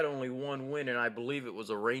championship, he had only one win, and I believe it was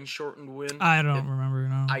a rain-shortened win. I don't remember,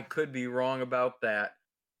 no. I could be wrong about that.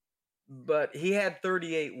 But he had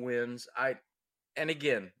 38 wins. And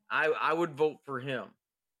again, I would vote for him.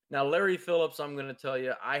 Now, Larry Phillips, I'm going to tell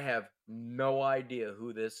you, I have no idea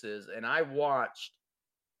who this is. And I watched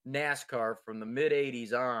NASCAR from the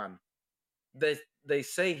mid-'80s on. They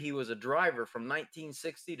say he was a driver from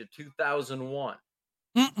 1960 to 2001.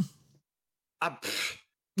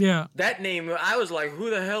 Yeah. That name, I was like, who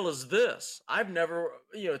the hell is this? I've never,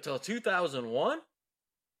 till 2001.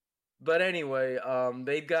 But anyway,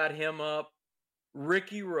 they've got him up.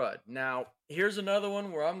 Ricky Rudd. Now, here's another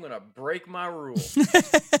one where I'm going to break my rule.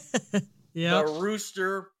 Yeah. The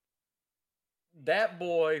Rooster, that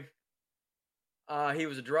boy, he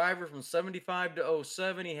was a driver from 75 to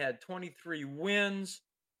 07. He had 23 wins.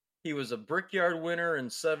 He was a Brickyard winner in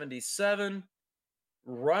 77.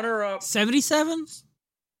 Runner-up. 77?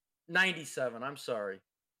 97, I'm sorry.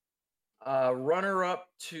 Runner-up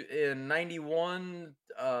in 91,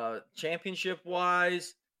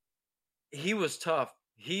 championship-wise. He was tough.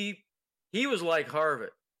 He was like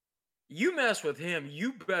Harvick. You mess with him,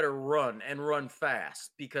 you better run and run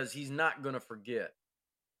fast because he's not going to forget.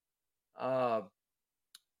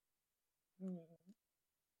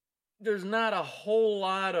 There's not a whole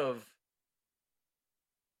lot of,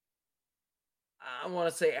 I want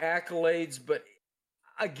to say accolades, but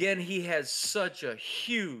again, he has such a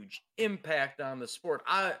huge impact on the sport.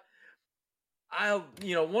 One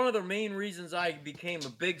of the main reasons I became a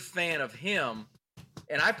big fan of him,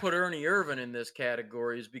 and I put Ernie Irvan in this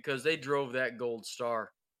category, is because they drove that Gold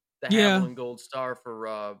Star, the Haviland Gold Star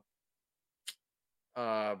for,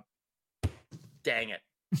 dang it.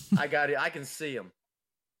 I got it. I can see him.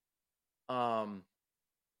 Oh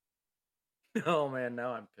man,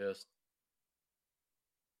 now I'm pissed.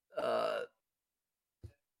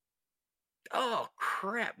 Oh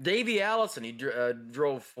crap. Davey Allison, he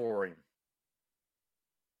drove for him.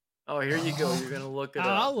 Oh, here you go. You're going to look it up.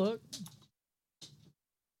 I'll look.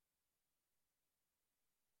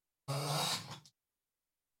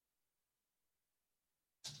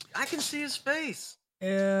 I can see his face.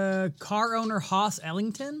 Car owner Haas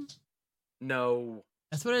Ellington? No.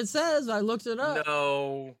 That's what it says. I looked it up.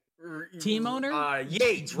 No. Team owner?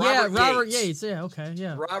 Yates. Robert Yates. Yeah, okay,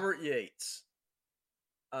 yeah. Robert Yates.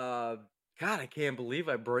 God, I can't believe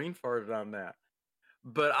I brain farted on that.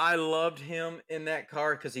 But I loved him in that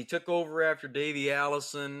car because he took over after Davey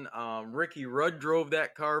Allison. Ricky Rudd drove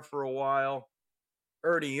that car for a while.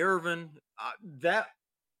 Ernie Irvan.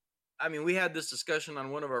 We had this discussion on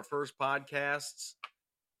one of our first podcasts,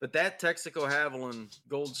 but that Texaco Haviland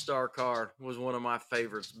Gold Star car was one of my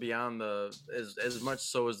favorites beyond as much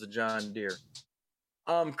so as the John Deere.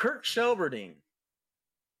 Kirk Shelberdine.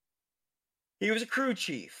 He was a crew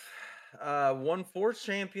chief. Won 4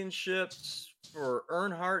 championships for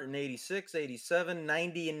Earnhardt in 86, 87,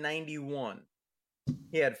 90, and 91.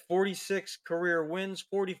 He had 46 career wins,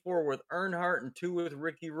 44 with Earnhardt and 2 with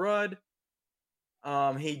Ricky Rudd.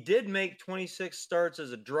 He did make 26 starts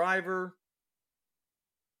as a driver.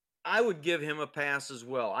 I would give him a pass as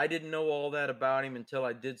well. I didn't know all that about him until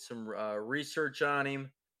I did some research on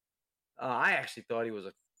him. I actually thought he was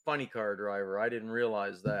a funny car driver. I didn't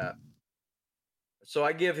realize that. So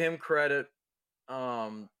I give him credit.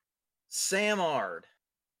 Sam Ard.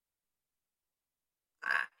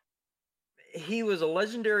 He was a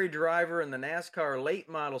legendary driver in the NASCAR late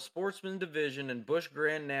model sportsman division and Busch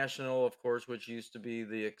Grand National, of course, which used to be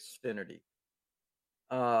the Xfinity.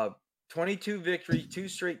 22 victories, 2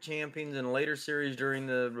 straight champions in a later series during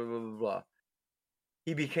the blah, blah, blah, blah.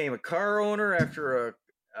 He became a car owner after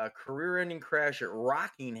a career-ending crash at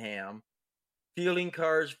Rockingham, fielding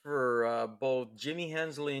cars for both Jimmy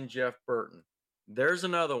Hensley and Jeff Burton. There's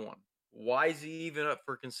another one. Why is he even up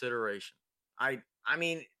for consideration?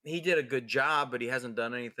 He did a good job, but he hasn't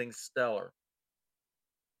done anything stellar.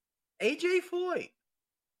 AJ Foyt.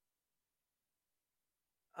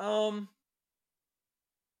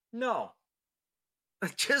 No.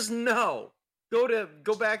 Just no.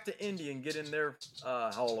 Go back to Indy and get in their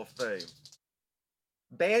Hall of Fame.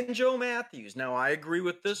 Banjo Matthews. Now, I agree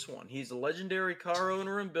with this one. He's a legendary car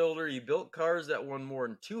owner and builder. He built cars that won more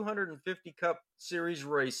than 250 Cup Series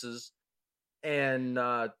races and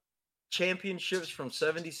championships from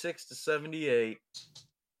 76 to 78.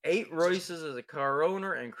 8 races as a car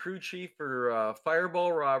owner and crew chief for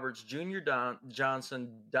Fireball Roberts, Junior Johnson,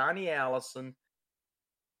 Donnie Allison.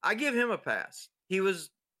 I give him a pass. He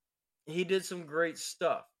did some great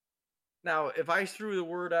stuff. Now, if I threw the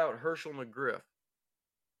word out Herschel McGriff,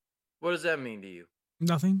 what does that mean to you?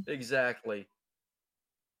 Nothing. Exactly.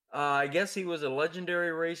 I guess he was a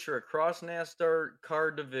legendary racer across NASCAR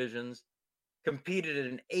car divisions. Competed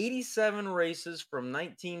in 87 races from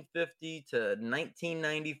 1950 to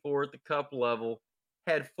 1994 at the Cup level.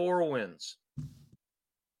 Had 4 wins.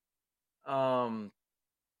 The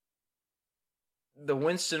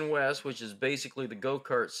Winston West, which is basically the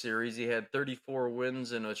go-kart series, he had 34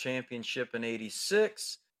 wins and a championship in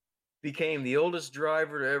 86. Became the oldest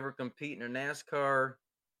driver to ever compete in a NASCAR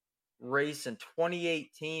race in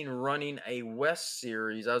 2018 running a West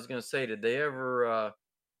Series. I was going to say, did they ever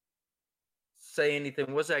say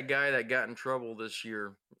anything? What's that guy that got in trouble this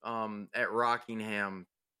year at Rockingham?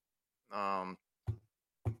 I'll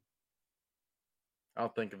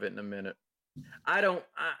think of it in a minute. I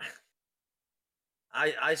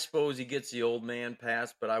suppose he gets the old man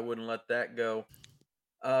pass, but I wouldn't let that go.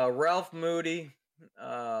 Ralph Moody,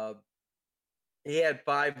 he had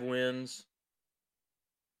 5 wins.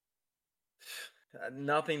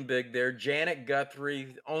 Nothing big there. Janet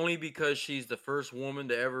Guthrie, only because she's the first woman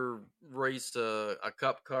to ever race a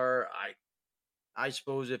cup car. I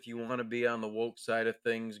suppose if you want to be on the woke side of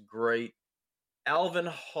things, great. Alvin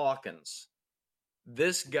Hawkins.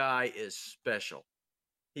 This guy is special.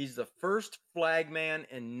 He's the first flagman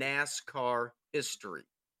in NASCAR history.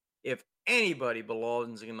 If anybody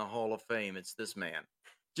belongs in the Hall of Fame, it's this man.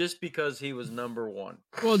 Just because he was number 1.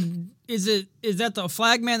 Well, is that the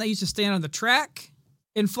flagman that used to stand on the track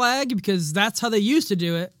and flag? Because that's how they used to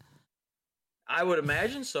do it. I would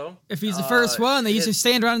imagine so. If he's the first one, they used to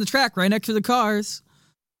stand around the track right next to the cars.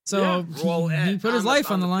 So yeah, well, he put his life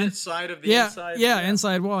on the line. Side of the inside,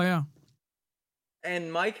 inside wall, yeah.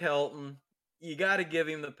 And Mike Helton, you got to give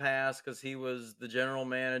him the pass because he was the general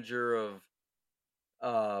manager of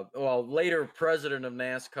later president of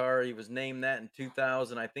NASCAR. He was named that in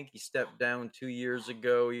 2000. I think he stepped down 2 years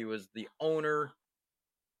ago. He was the owner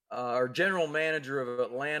or general manager of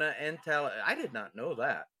Atlanta and Talladega. I did not know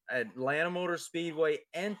that. Atlanta Motor Speedway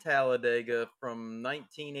and Talladega from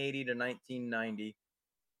 1980 to 1990.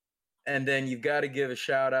 And then you've got to give a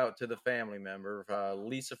shout out to the family member,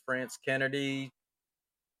 Lisa France Kennedy.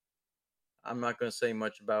 I'm not going to say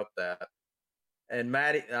much about that. And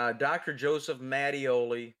Dr. Joseph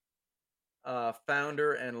Mattioli,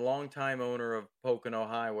 founder and longtime owner of Pocono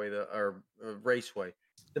Highway, Raceway.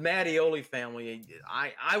 The Mattioli family,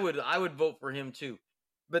 I would vote for him too.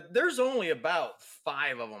 But there's only about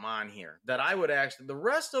 5 of them on here that I would actually. The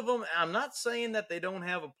rest of them, I'm not saying that they don't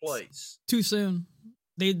have a place. Too soon.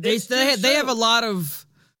 They have a lot of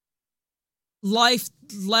life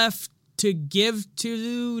left to give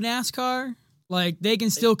to NASCAR. Like they can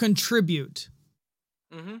still contribute.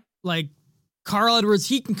 Mm-hmm. Like Carl Edwards,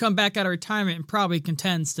 he can come back out of retirement and probably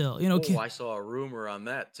contend still. I saw a rumor on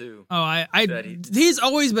that too. Oh, he's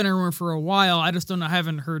always been a rumor for a while. I just don't know. I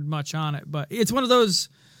haven't heard much on it, but it's one of those.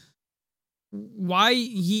 Why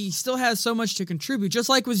he still has so much to contribute, just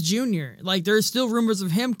like with Junior. Like there's still rumors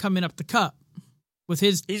of him coming up the Cup with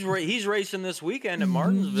his. He's racing this weekend at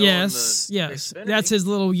Martinsville. Yes, that's his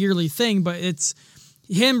little yearly thing. But it's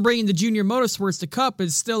him bringing the Junior Motorsports to Cup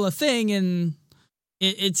is still a thing, and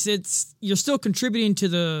it's you're still contributing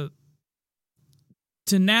to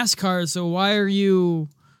NASCAR. So why are you,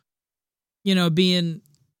 being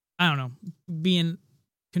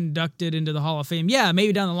conducted into the Hall of Fame? Yeah,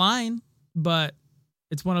 maybe down the line. But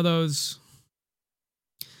it's one of those.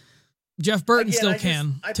 Jeff Burton still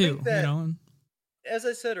can too, As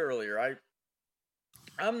I said earlier,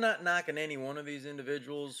 I'm not knocking any one of these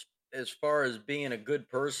individuals as far as being a good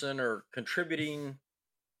person or contributing,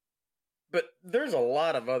 but there's a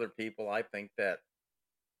lot of other people I think that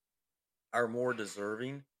are more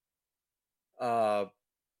deserving. And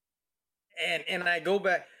I go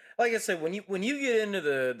back, like I said, when you get into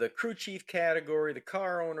the crew chief category, the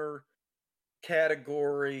car owner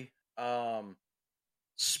category,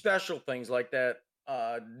 special things like that,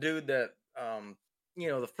 dude that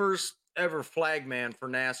the first ever flagman for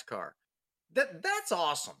NASCAR, that's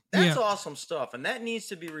awesome. That's awesome stuff, and that needs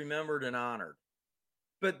to be remembered and honored.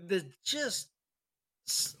 But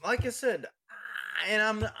like I said,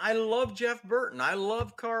 and I love Jeff Burton, I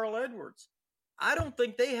love Carl Edwards. I don't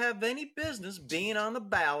think they have any business being on the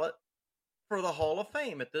ballot for the Hall of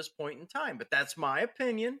Fame at this point in time, but that's my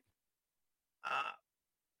opinion.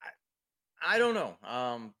 I don't know.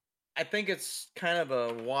 I think it's kind of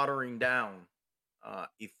a watering down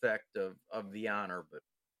effect of the honor. But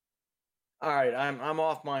all right, I'm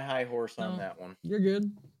off my high horse on that one. You're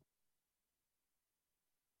good.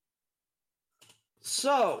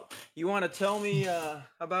 So you want to tell me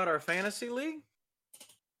about our fantasy league?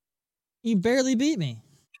 You barely beat me.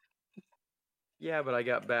 Yeah, but I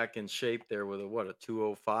got back in shape there with a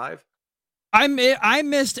 205. I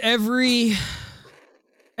missed every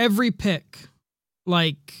pick,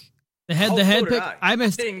 like the head pick. I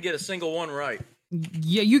missed. I didn't get a single one right.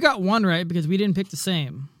 Yeah, you got one right because we didn't pick the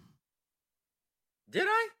same. Did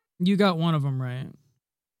I? You got one of them right.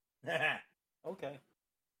 Okay.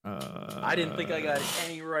 I didn't think I got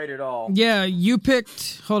any right at all. Yeah, you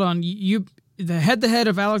picked. Hold on, you the head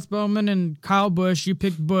of Alex Bowman and Kyle Busch. You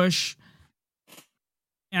picked Busch,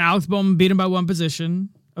 and Alex Bowman beat him by one position.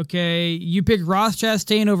 Okay, you picked Ross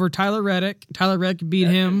Chastain over Tyler Reddick. Tyler Reddick beat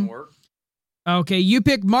him. Didn't work. Okay, you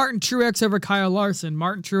picked Martin Truex over Kyle Larson.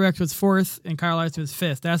 Martin Truex was 4th, and Kyle Larson was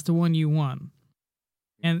 5th. That's the one you won.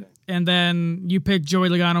 And then you picked Joey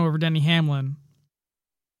Logano over Denny Hamlin,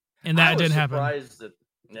 and that didn't happen. I was surprised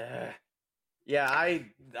that. Yeah,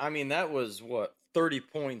 I mean that was what 30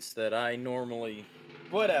 points that I normally.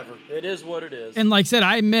 Whatever, it is what it is. And like I said,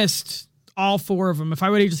 I missed all 4 of them. If I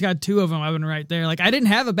would have just got 2 of them, I would have been right there. Like, I didn't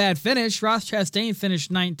have a bad finish. Ross Chastain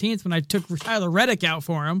finished 19th when I took Tyler Reddick out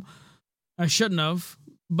for him. I shouldn't have.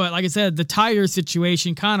 But like I said, the tire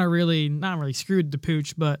situation kind of not really screwed the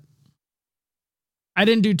pooch, but I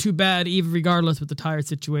didn't do too bad, even regardless with the tire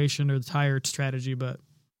situation or the tire strategy. But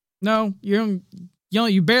no,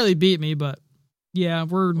 you barely beat me, but yeah,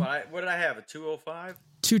 we're... What did I have, a 205?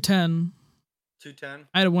 210. 210?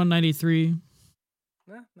 I had a 193.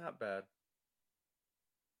 Not bad.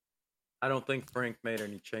 I don't think Frank made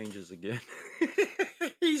any changes again.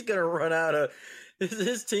 He's going to run out of...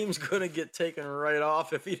 His team's going to get taken right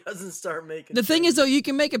off if he doesn't start making The thing is, though, you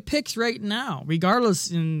can make a picks right now,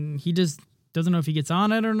 regardless, and he just doesn't know if he gets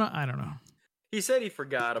on it or not. I don't know. He said he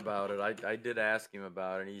forgot about it. I did ask him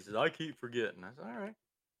about it, and he said, I keep forgetting. I said, all right.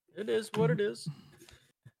 It is what it is.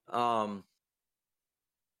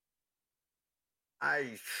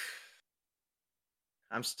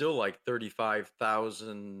 I'm still like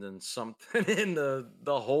 35,000 and something in the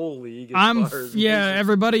whole league.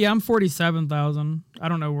 Everybody. I'm 47,000. I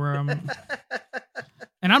don't know where I'm,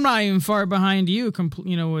 and I'm not even far behind you.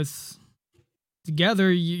 With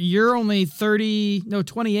together, you're only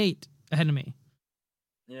 28 ahead of me.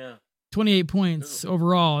 Yeah, 28 points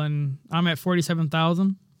overall, and I'm at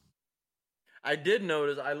 47,000. I did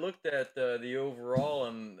notice. I looked at the overall,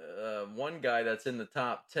 and one guy that's in the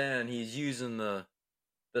top 10, he's using the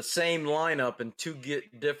same lineup in 2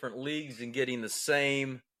 different leagues and getting the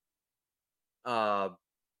same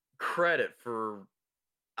credit for.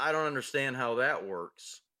 I don't understand how that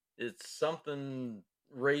works. It's something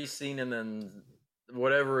racing and then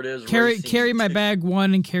whatever it is. Carry my bag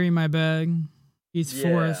 1 and carry my bag. He's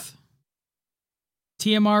 4th.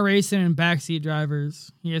 TMR Racing and Backseat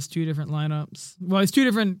Drivers. He has 2 different lineups. Well, it's 2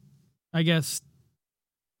 different, I guess,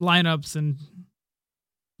 lineups and.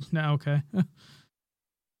 No, okay.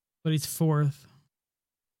 But he's 4th.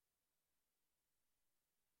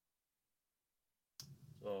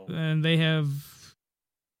 And they have,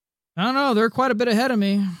 I don't know, they're quite a bit ahead of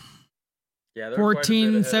me. Yeah, they're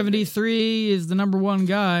 1473 is the number 1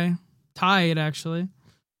 guy. Tied, actually.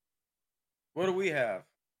 What do we have?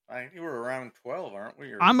 I think we're around 12, aren't we?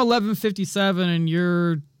 I'm 1157 and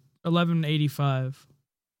you're 1185.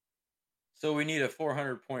 So we need a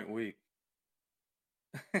 400-point week.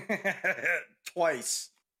 Twice.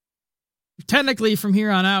 Technically, from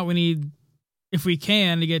here on out, we need, if we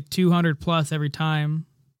can, to get 200 plus every time.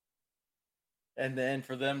 And then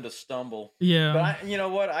for them to stumble. Yeah. But you know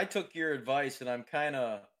what? I took your advice, and I'm kind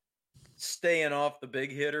of staying off the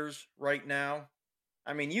big hitters right now.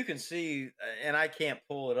 I mean, you can see, and I can't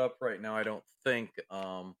pull it up right now, I don't think.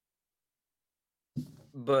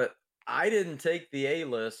 But I didn't take the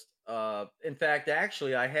A-list. In fact,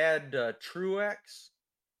 actually, I had Truex,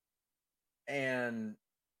 and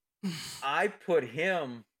I put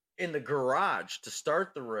him in the garage to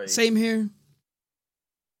start the race. Same here.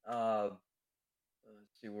 Let's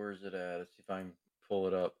see, where's it at? Let's see if I can pull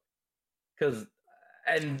it up.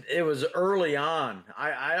 And it was early on.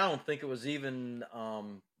 I don't think it was even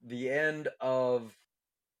the end of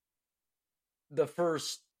the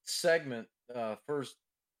first segment. What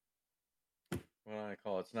do I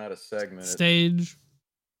call it? It's not a segment. Stage.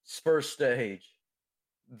 It's first stage.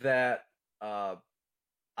 That I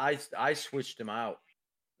switched him out.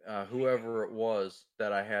 Whoever it was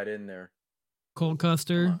that I had in there. Cole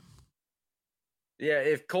Custer. Yeah,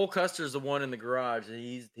 if Cole Custer's the one in the garage,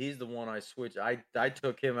 he's the one I switched. I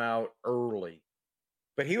took him out early.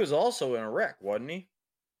 But he was also in a wreck, wasn't he?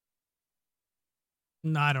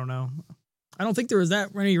 No, I don't know. I don't think there was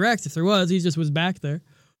that many wrecks. If there was, he just was back there.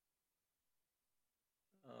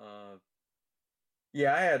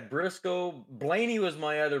 Yeah, I had Briscoe. Blaney was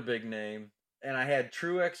my other big name. And I had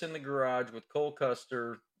Truex in the garage with Cole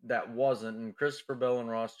Custer that wasn't. And Christopher Bell and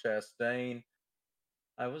Ross Chastain,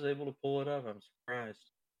 I was able to pull it up. I'm surprised.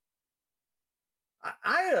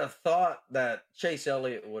 I have thought that Chase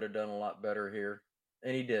Elliott would have done a lot better here,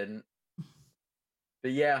 and he didn't.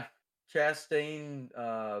 But yeah,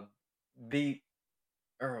 Chastain beat.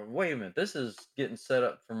 Or wait a minute, this is getting set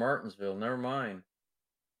up for Martinsville. Never mind.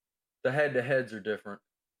 The head-to-heads are different.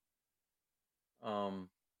 But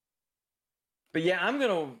yeah,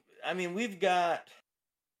 we've got,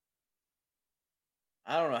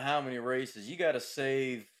 I don't know how many races. You got to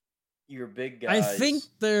save your big guys. I think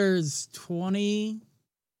there's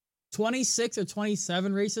 26 or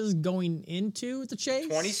 27 races going into the chase.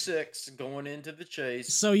 26 going into the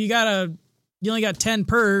chase. So you only got 10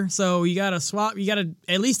 per, so you got to swap. You got to,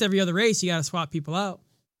 at least every other race, you got to swap people out.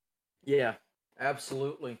 Yeah,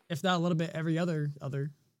 absolutely. If not a little bit every other.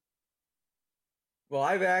 Well,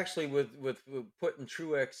 I've actually, with putting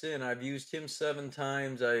Truex in, I've used him 3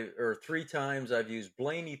 times. I've used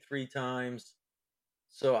Blaney 3 times.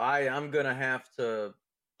 So I'm going to have to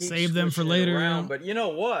save them for later. Around. But you know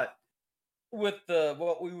what? With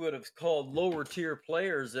what we would have called lower tier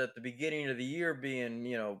players at the beginning of the year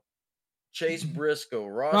being, Chase Briscoe,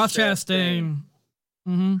 Ross Chastain,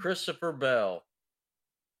 Christopher Bell,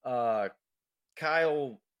 Cole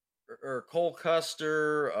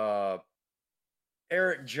Custer,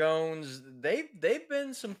 Eric Jones, they've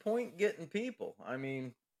been some point getting people. I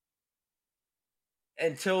mean,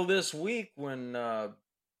 until this week when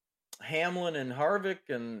Hamlin and Harvick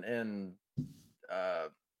and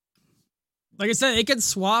like I said, it can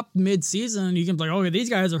swap mid-season, and you can be like, "Oh,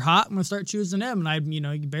 these guys are hot. I'm gonna start choosing them." And you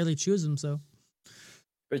can barely choose them. So,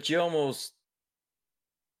 but you almost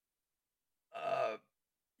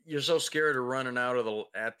you're so scared of running out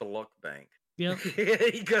at the luck bank. Yeah,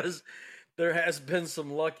 because there has been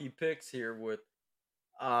some lucky picks here with,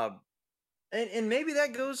 and maybe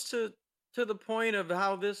that goes to the point of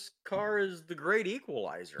how this car is the great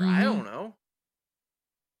equalizer. Mm-hmm. I don't know.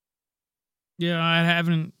 Yeah,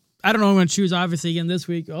 I don't know what I'm going to choose, obviously, again this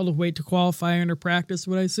week. I'll wait to qualify under practice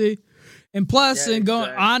what I see. And plus,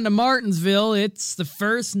 going on to Martinsville, it's the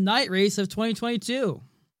first night race of 2022.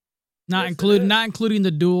 Not including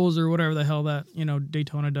the duels or whatever the hell that,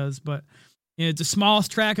 Daytona does. But it's the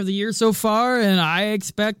smallest track of the year so far, and I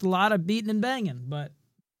expect a lot of beating and banging. But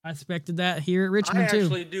I expected that here at Richmond, too. I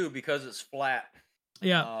actually do, because it's flat.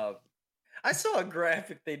 Yeah. I saw a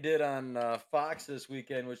graphic they did on Fox this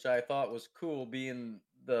weekend, which I thought was cool, being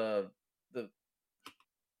the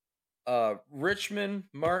Richmond,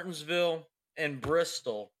 Martinsville, and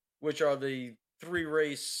Bristol, which are the 3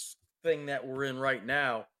 race thing that we're in right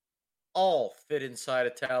now, all fit inside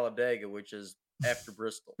of Talladega, which is after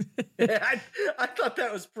Bristol. I thought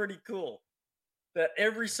that was pretty cool, that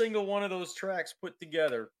every single one of those tracks put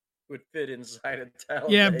together would fit inside of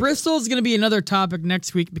Talladega. Yeah, Bristol's going to be another topic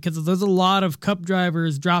next week, because there's a lot of Cup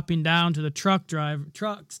drivers dropping down to the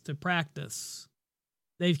trucks to practice.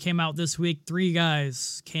 They came out this week. 3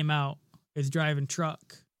 guys came out as driving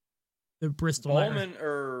truck. The Bristol. Bowman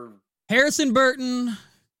or Harrison Burton,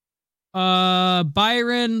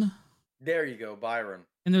 Byron. There you go, Byron.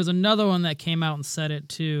 And there's another one that came out and said it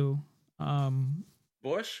too.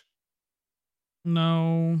 Bush?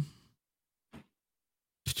 No.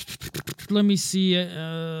 Let me see.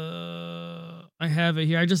 I have it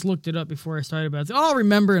here. I just looked it up before I started about it. I'll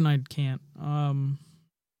remember, and I can't.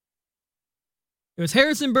 It was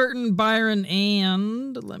Harrison Burton, Byron,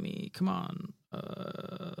 and come on.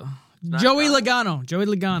 Joey Logano.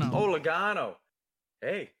 Oh, Logano.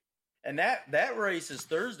 Hey. And that race is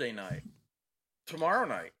Thursday night. Tomorrow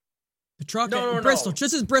night. The truck Bristol.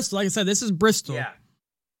 This is Bristol. Like I said, this is Bristol. Yeah.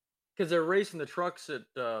 Because they're racing the trucks at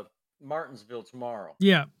Martinsville tomorrow.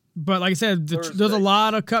 Yeah. But like I said, there's a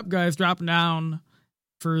lot of Cup guys dropping down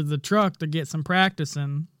for the truck to get some practice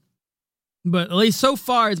in. But at least so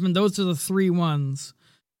far, it's been those are the 3 ones.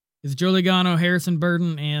 It's Joe Logano, Harrison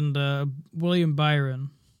Burton, and William Byron.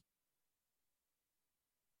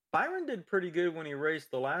 Byron did pretty good when he raced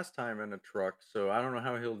the last time in a truck, so I don't know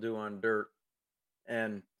how he'll do on dirt.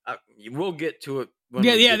 And we'll get to it.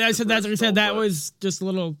 That's what I said. That was just a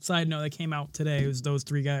little side note that came out today. It was those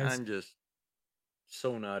 3 guys. I'm just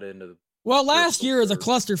so not into the. Well, last year was a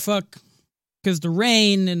clusterfuck because the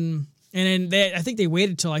rain and I think they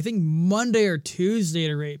waited till Monday or Tuesday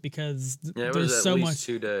to rate because there's so much.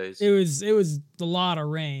 2 days. It was a lot of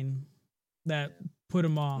rain that put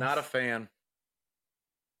them off. Not a fan.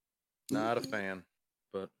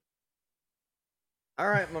 But all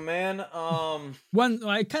right, my man. One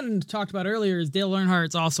I kind of talked about earlier is Dale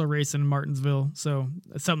Earnhardt's also racing in Martinsville, so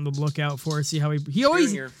that's something to look out for. See how he always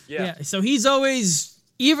Junior, yeah. So he's always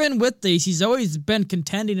even with these, he's always been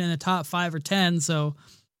contending in the top 5 or 10. So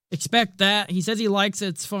expect that. He says he likes it.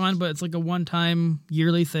 It's fun, but it's like a one-time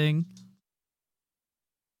yearly thing.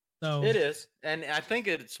 So it is, and I think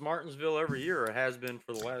it's Martinsville every year. Or has been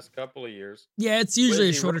for the last couple of years. Yeah, it's usually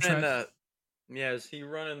a shorter track. Is he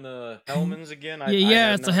running the Hellmans again?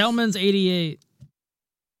 It's the Hellmans 88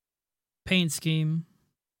 paint scheme.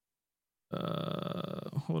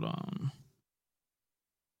 Hold on.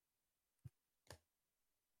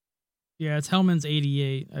 Yeah, it's Hellman's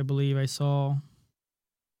 88, I believe I saw.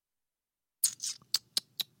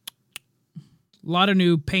 A lot of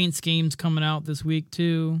new paint schemes coming out this week,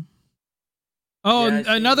 too. Oh, yeah,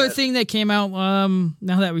 another thing that came out,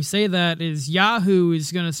 now that we say that, is Yahoo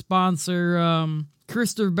is going to sponsor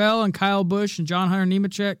Christopher Bell and Kyle Busch and John Hunter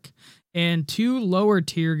Nemechek and 2 lower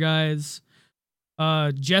tier guys.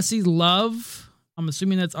 Jesse Love, I'm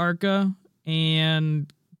assuming that's ARCA,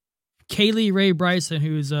 and Kaylee Ray Bryson,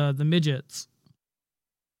 who's the midgets.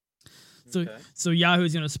 So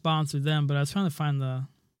Yahoo's going to sponsor them, but I was trying to find the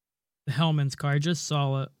Hellman's car. I just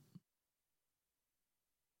saw it,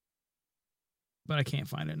 but I can't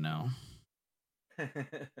find it now.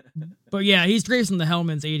 But yeah, he's racing the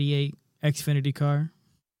Hellman's 88 Xfinity car.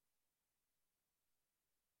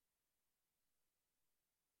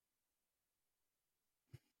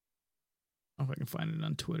 If I can find it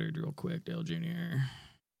on Twitter real quick, Dale Jr.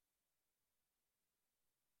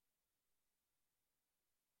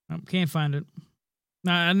 Can't find it.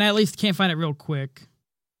 And at least can't find it real quick.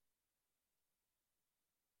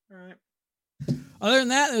 All right. Other than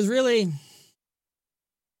that, there's really,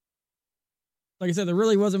 like I said, there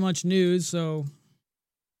really wasn't much news, so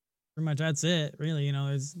pretty much that's it, really. You know,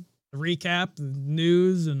 there's a recap, the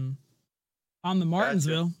news, and on the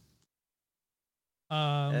Martinsville.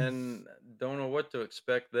 And don't know what to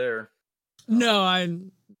expect there. No,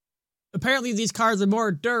 apparently these cars are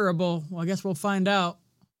more durable. Well, I guess we'll find out.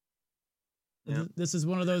 Yeah. This is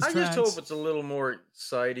one of those tracks. I just hope it's a little more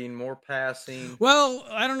exciting, more passing. Well,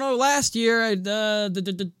 I don't know. Last year,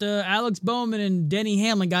 Alex Bowman and Denny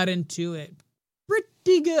Hamlin got into it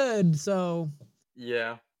pretty good. So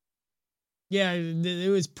yeah,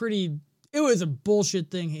 it was pretty. It was a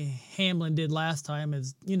bullshit thing Hamlin did last time.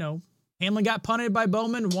 Is Hamlin got punted by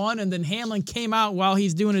Bowman, won, and then Hamlin came out while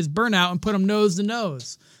he's doing his burnout and put him nose to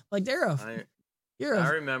nose. Like I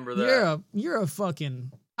remember that. You're a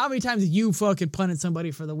fucking. How many times have you fucking punted somebody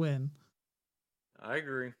for the win? I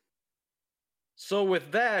agree. So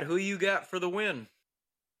with that, who you got for the win?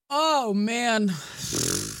 Oh, man.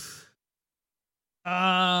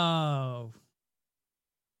 Oh.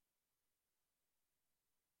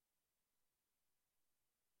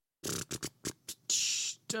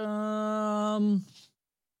 I'm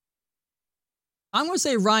going to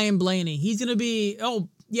say Ryan Blaney. He's going to be, I'm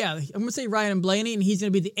going to say Ryan Blaney, and he's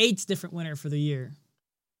going to be the 8th different winner for the year.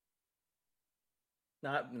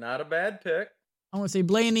 Not a bad pick. I want to say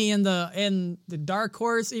Blaney in the dark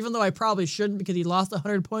horse, even though I probably shouldn't because he lost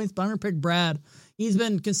 100 points, but I'm going to pick Brad. He's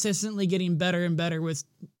been consistently getting better and better with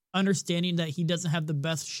understanding that he doesn't have the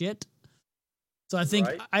best shit. So I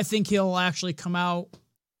think he'll actually come out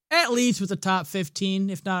at least with a top 15,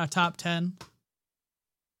 if not a top 10.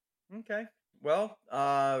 Okay. Well,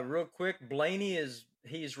 real quick, Blaney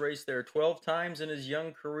he's raced there 12 times in his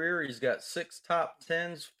young career. He's got 6 top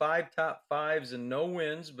 10s, 5 top 5s, and no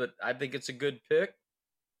wins, but I think it's a good pick.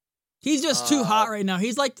 He's just too hot right now.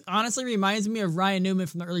 He's like, honestly reminds me of Ryan Newman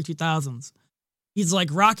from the early 2000s. He's like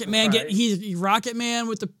Rocket Man. Right. He's Rocket Man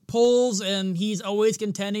with the poles, and he's always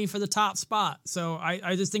contending for the top spot. So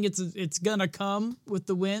I just think it's gonna come with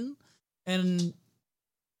the win, and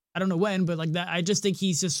I don't know when, but like that, I just think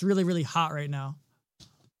he's just really, really hot right now.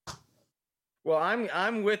 Well,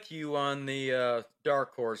 I'm with you on the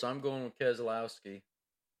dark horse. I'm going with Keselowski.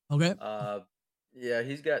 Okay. Yeah,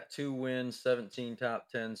 he's got 2 wins, 17 top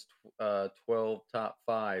 10s, 12 top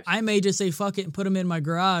 5s. I may just say fuck it and put him in my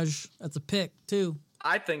garage. That's a pick too.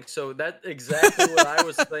 I think so. That's exactly what I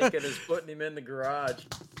was thinking, is putting him in the garage.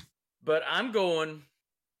 But I'm going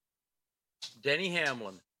Denny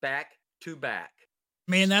Hamlin, back to back.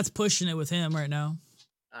 Man, that's pushing it with him right now.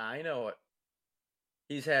 I know it.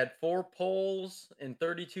 He's had 4 poles in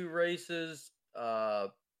 32 races,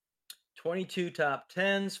 22 top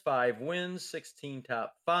 10s, 5 wins, 16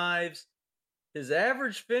 top 5s. His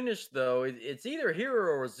average finish, though, it's either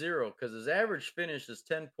hero or 0, because his average finish is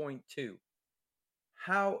 10.2.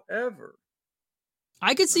 However,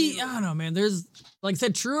 I could see, I don't know, man. There's, like I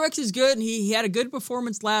said, Truex is good, and he had a good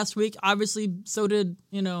performance last week. Obviously, so did,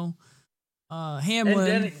 Hamlin.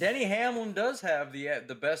 And Denny Hamlin does have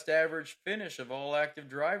the best average finish of all active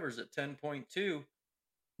drivers at 10.2.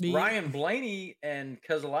 Ryan Blaney and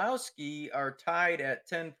Keselowski are tied at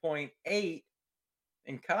 10.8,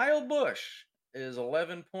 and Kyle Busch is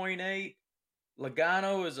 11.8.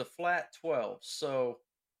 Logano is a flat 12. So,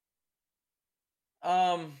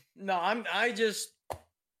 no, I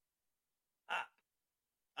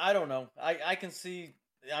don't know. I can see.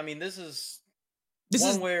 I mean, this is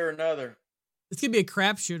one way or another. It's gonna be a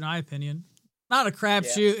crapshoot, in my opinion. Not a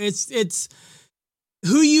crapshoot. It's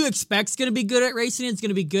who you expect's gonna be good at racing is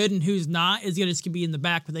gonna be good, and who's not is gonna just be in the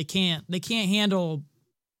back. But they can't handle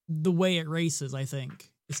the way it races. I think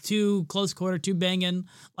it's too close quarter, too banging.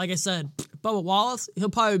 Like I said, Bubba Wallace, he'll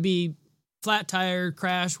probably be flat tire,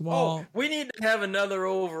 crash, wall. Oh, we need to have another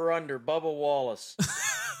over under Bubba Wallace.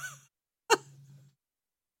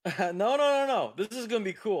 No. This is gonna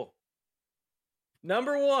be cool.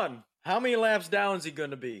 Number 1, how many laps down is he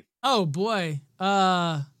gonna be? Oh boy.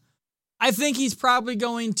 I think he's probably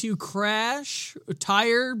going to crash,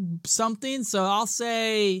 tire, something. So I'll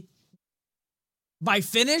say by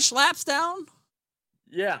finish, laps down.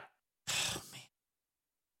 Yeah. Oh, man.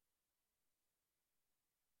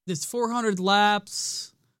 There's 400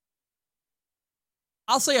 laps.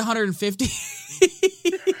 I'll say 150.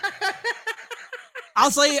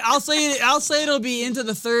 I'll say it'll be into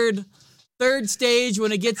the third stage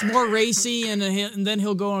when it gets more racy, and then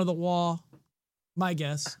he'll go into the wall. My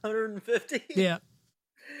guess. 150? Yeah.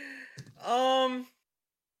 I'm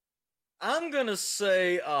gonna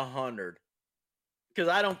say 100. Because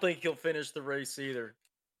I don't think he'll finish the race either.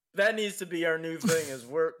 That needs to be our new thing is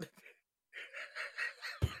we're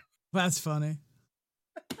That's funny.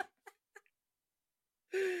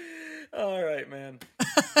 All right, man.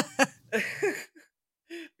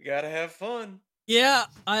 We gotta have fun. Yeah,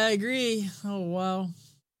 I agree. Oh wow.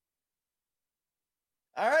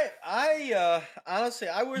 All right. I honestly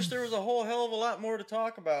I wish there was a whole hell of a lot more to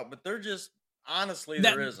talk about, but there isn't.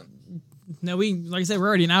 No, like I said, we're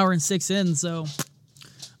already an hour and 6 in, so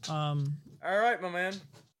all right, my man.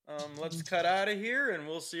 Let's cut out of here and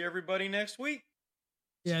we'll see everybody next week.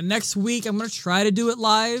 Yeah, next week I'm gonna try to do it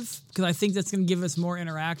live because I think that's gonna give us more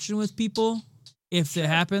interaction with people if it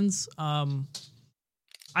happens.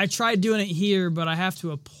 I tried doing it here, but I have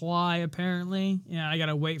to apply apparently. Yeah, I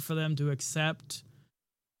gotta wait for them to accept.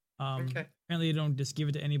 Okay. Apparently you don't just give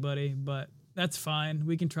it to anybody, but that's fine.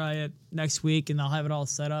 We can try it next week and I'll have it all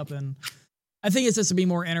set up. And I think it's just to be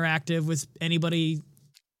more interactive with anybody.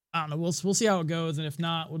 I don't know. We'll see how it goes. And if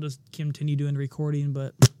not, we'll just continue doing recording.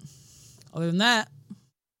 But other than that.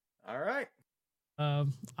 All right.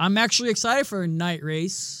 I'm actually excited for a night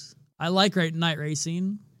race. I like night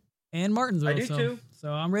racing and Martinsville. I do too.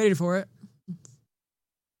 So I'm ready for it.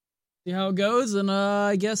 See how it goes, and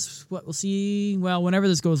I guess we'll see. Well, whenever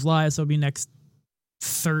this goes live, so it'll be next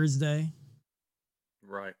Thursday.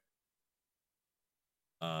 Right.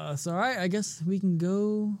 So all right, I guess we can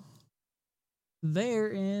go there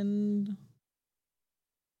and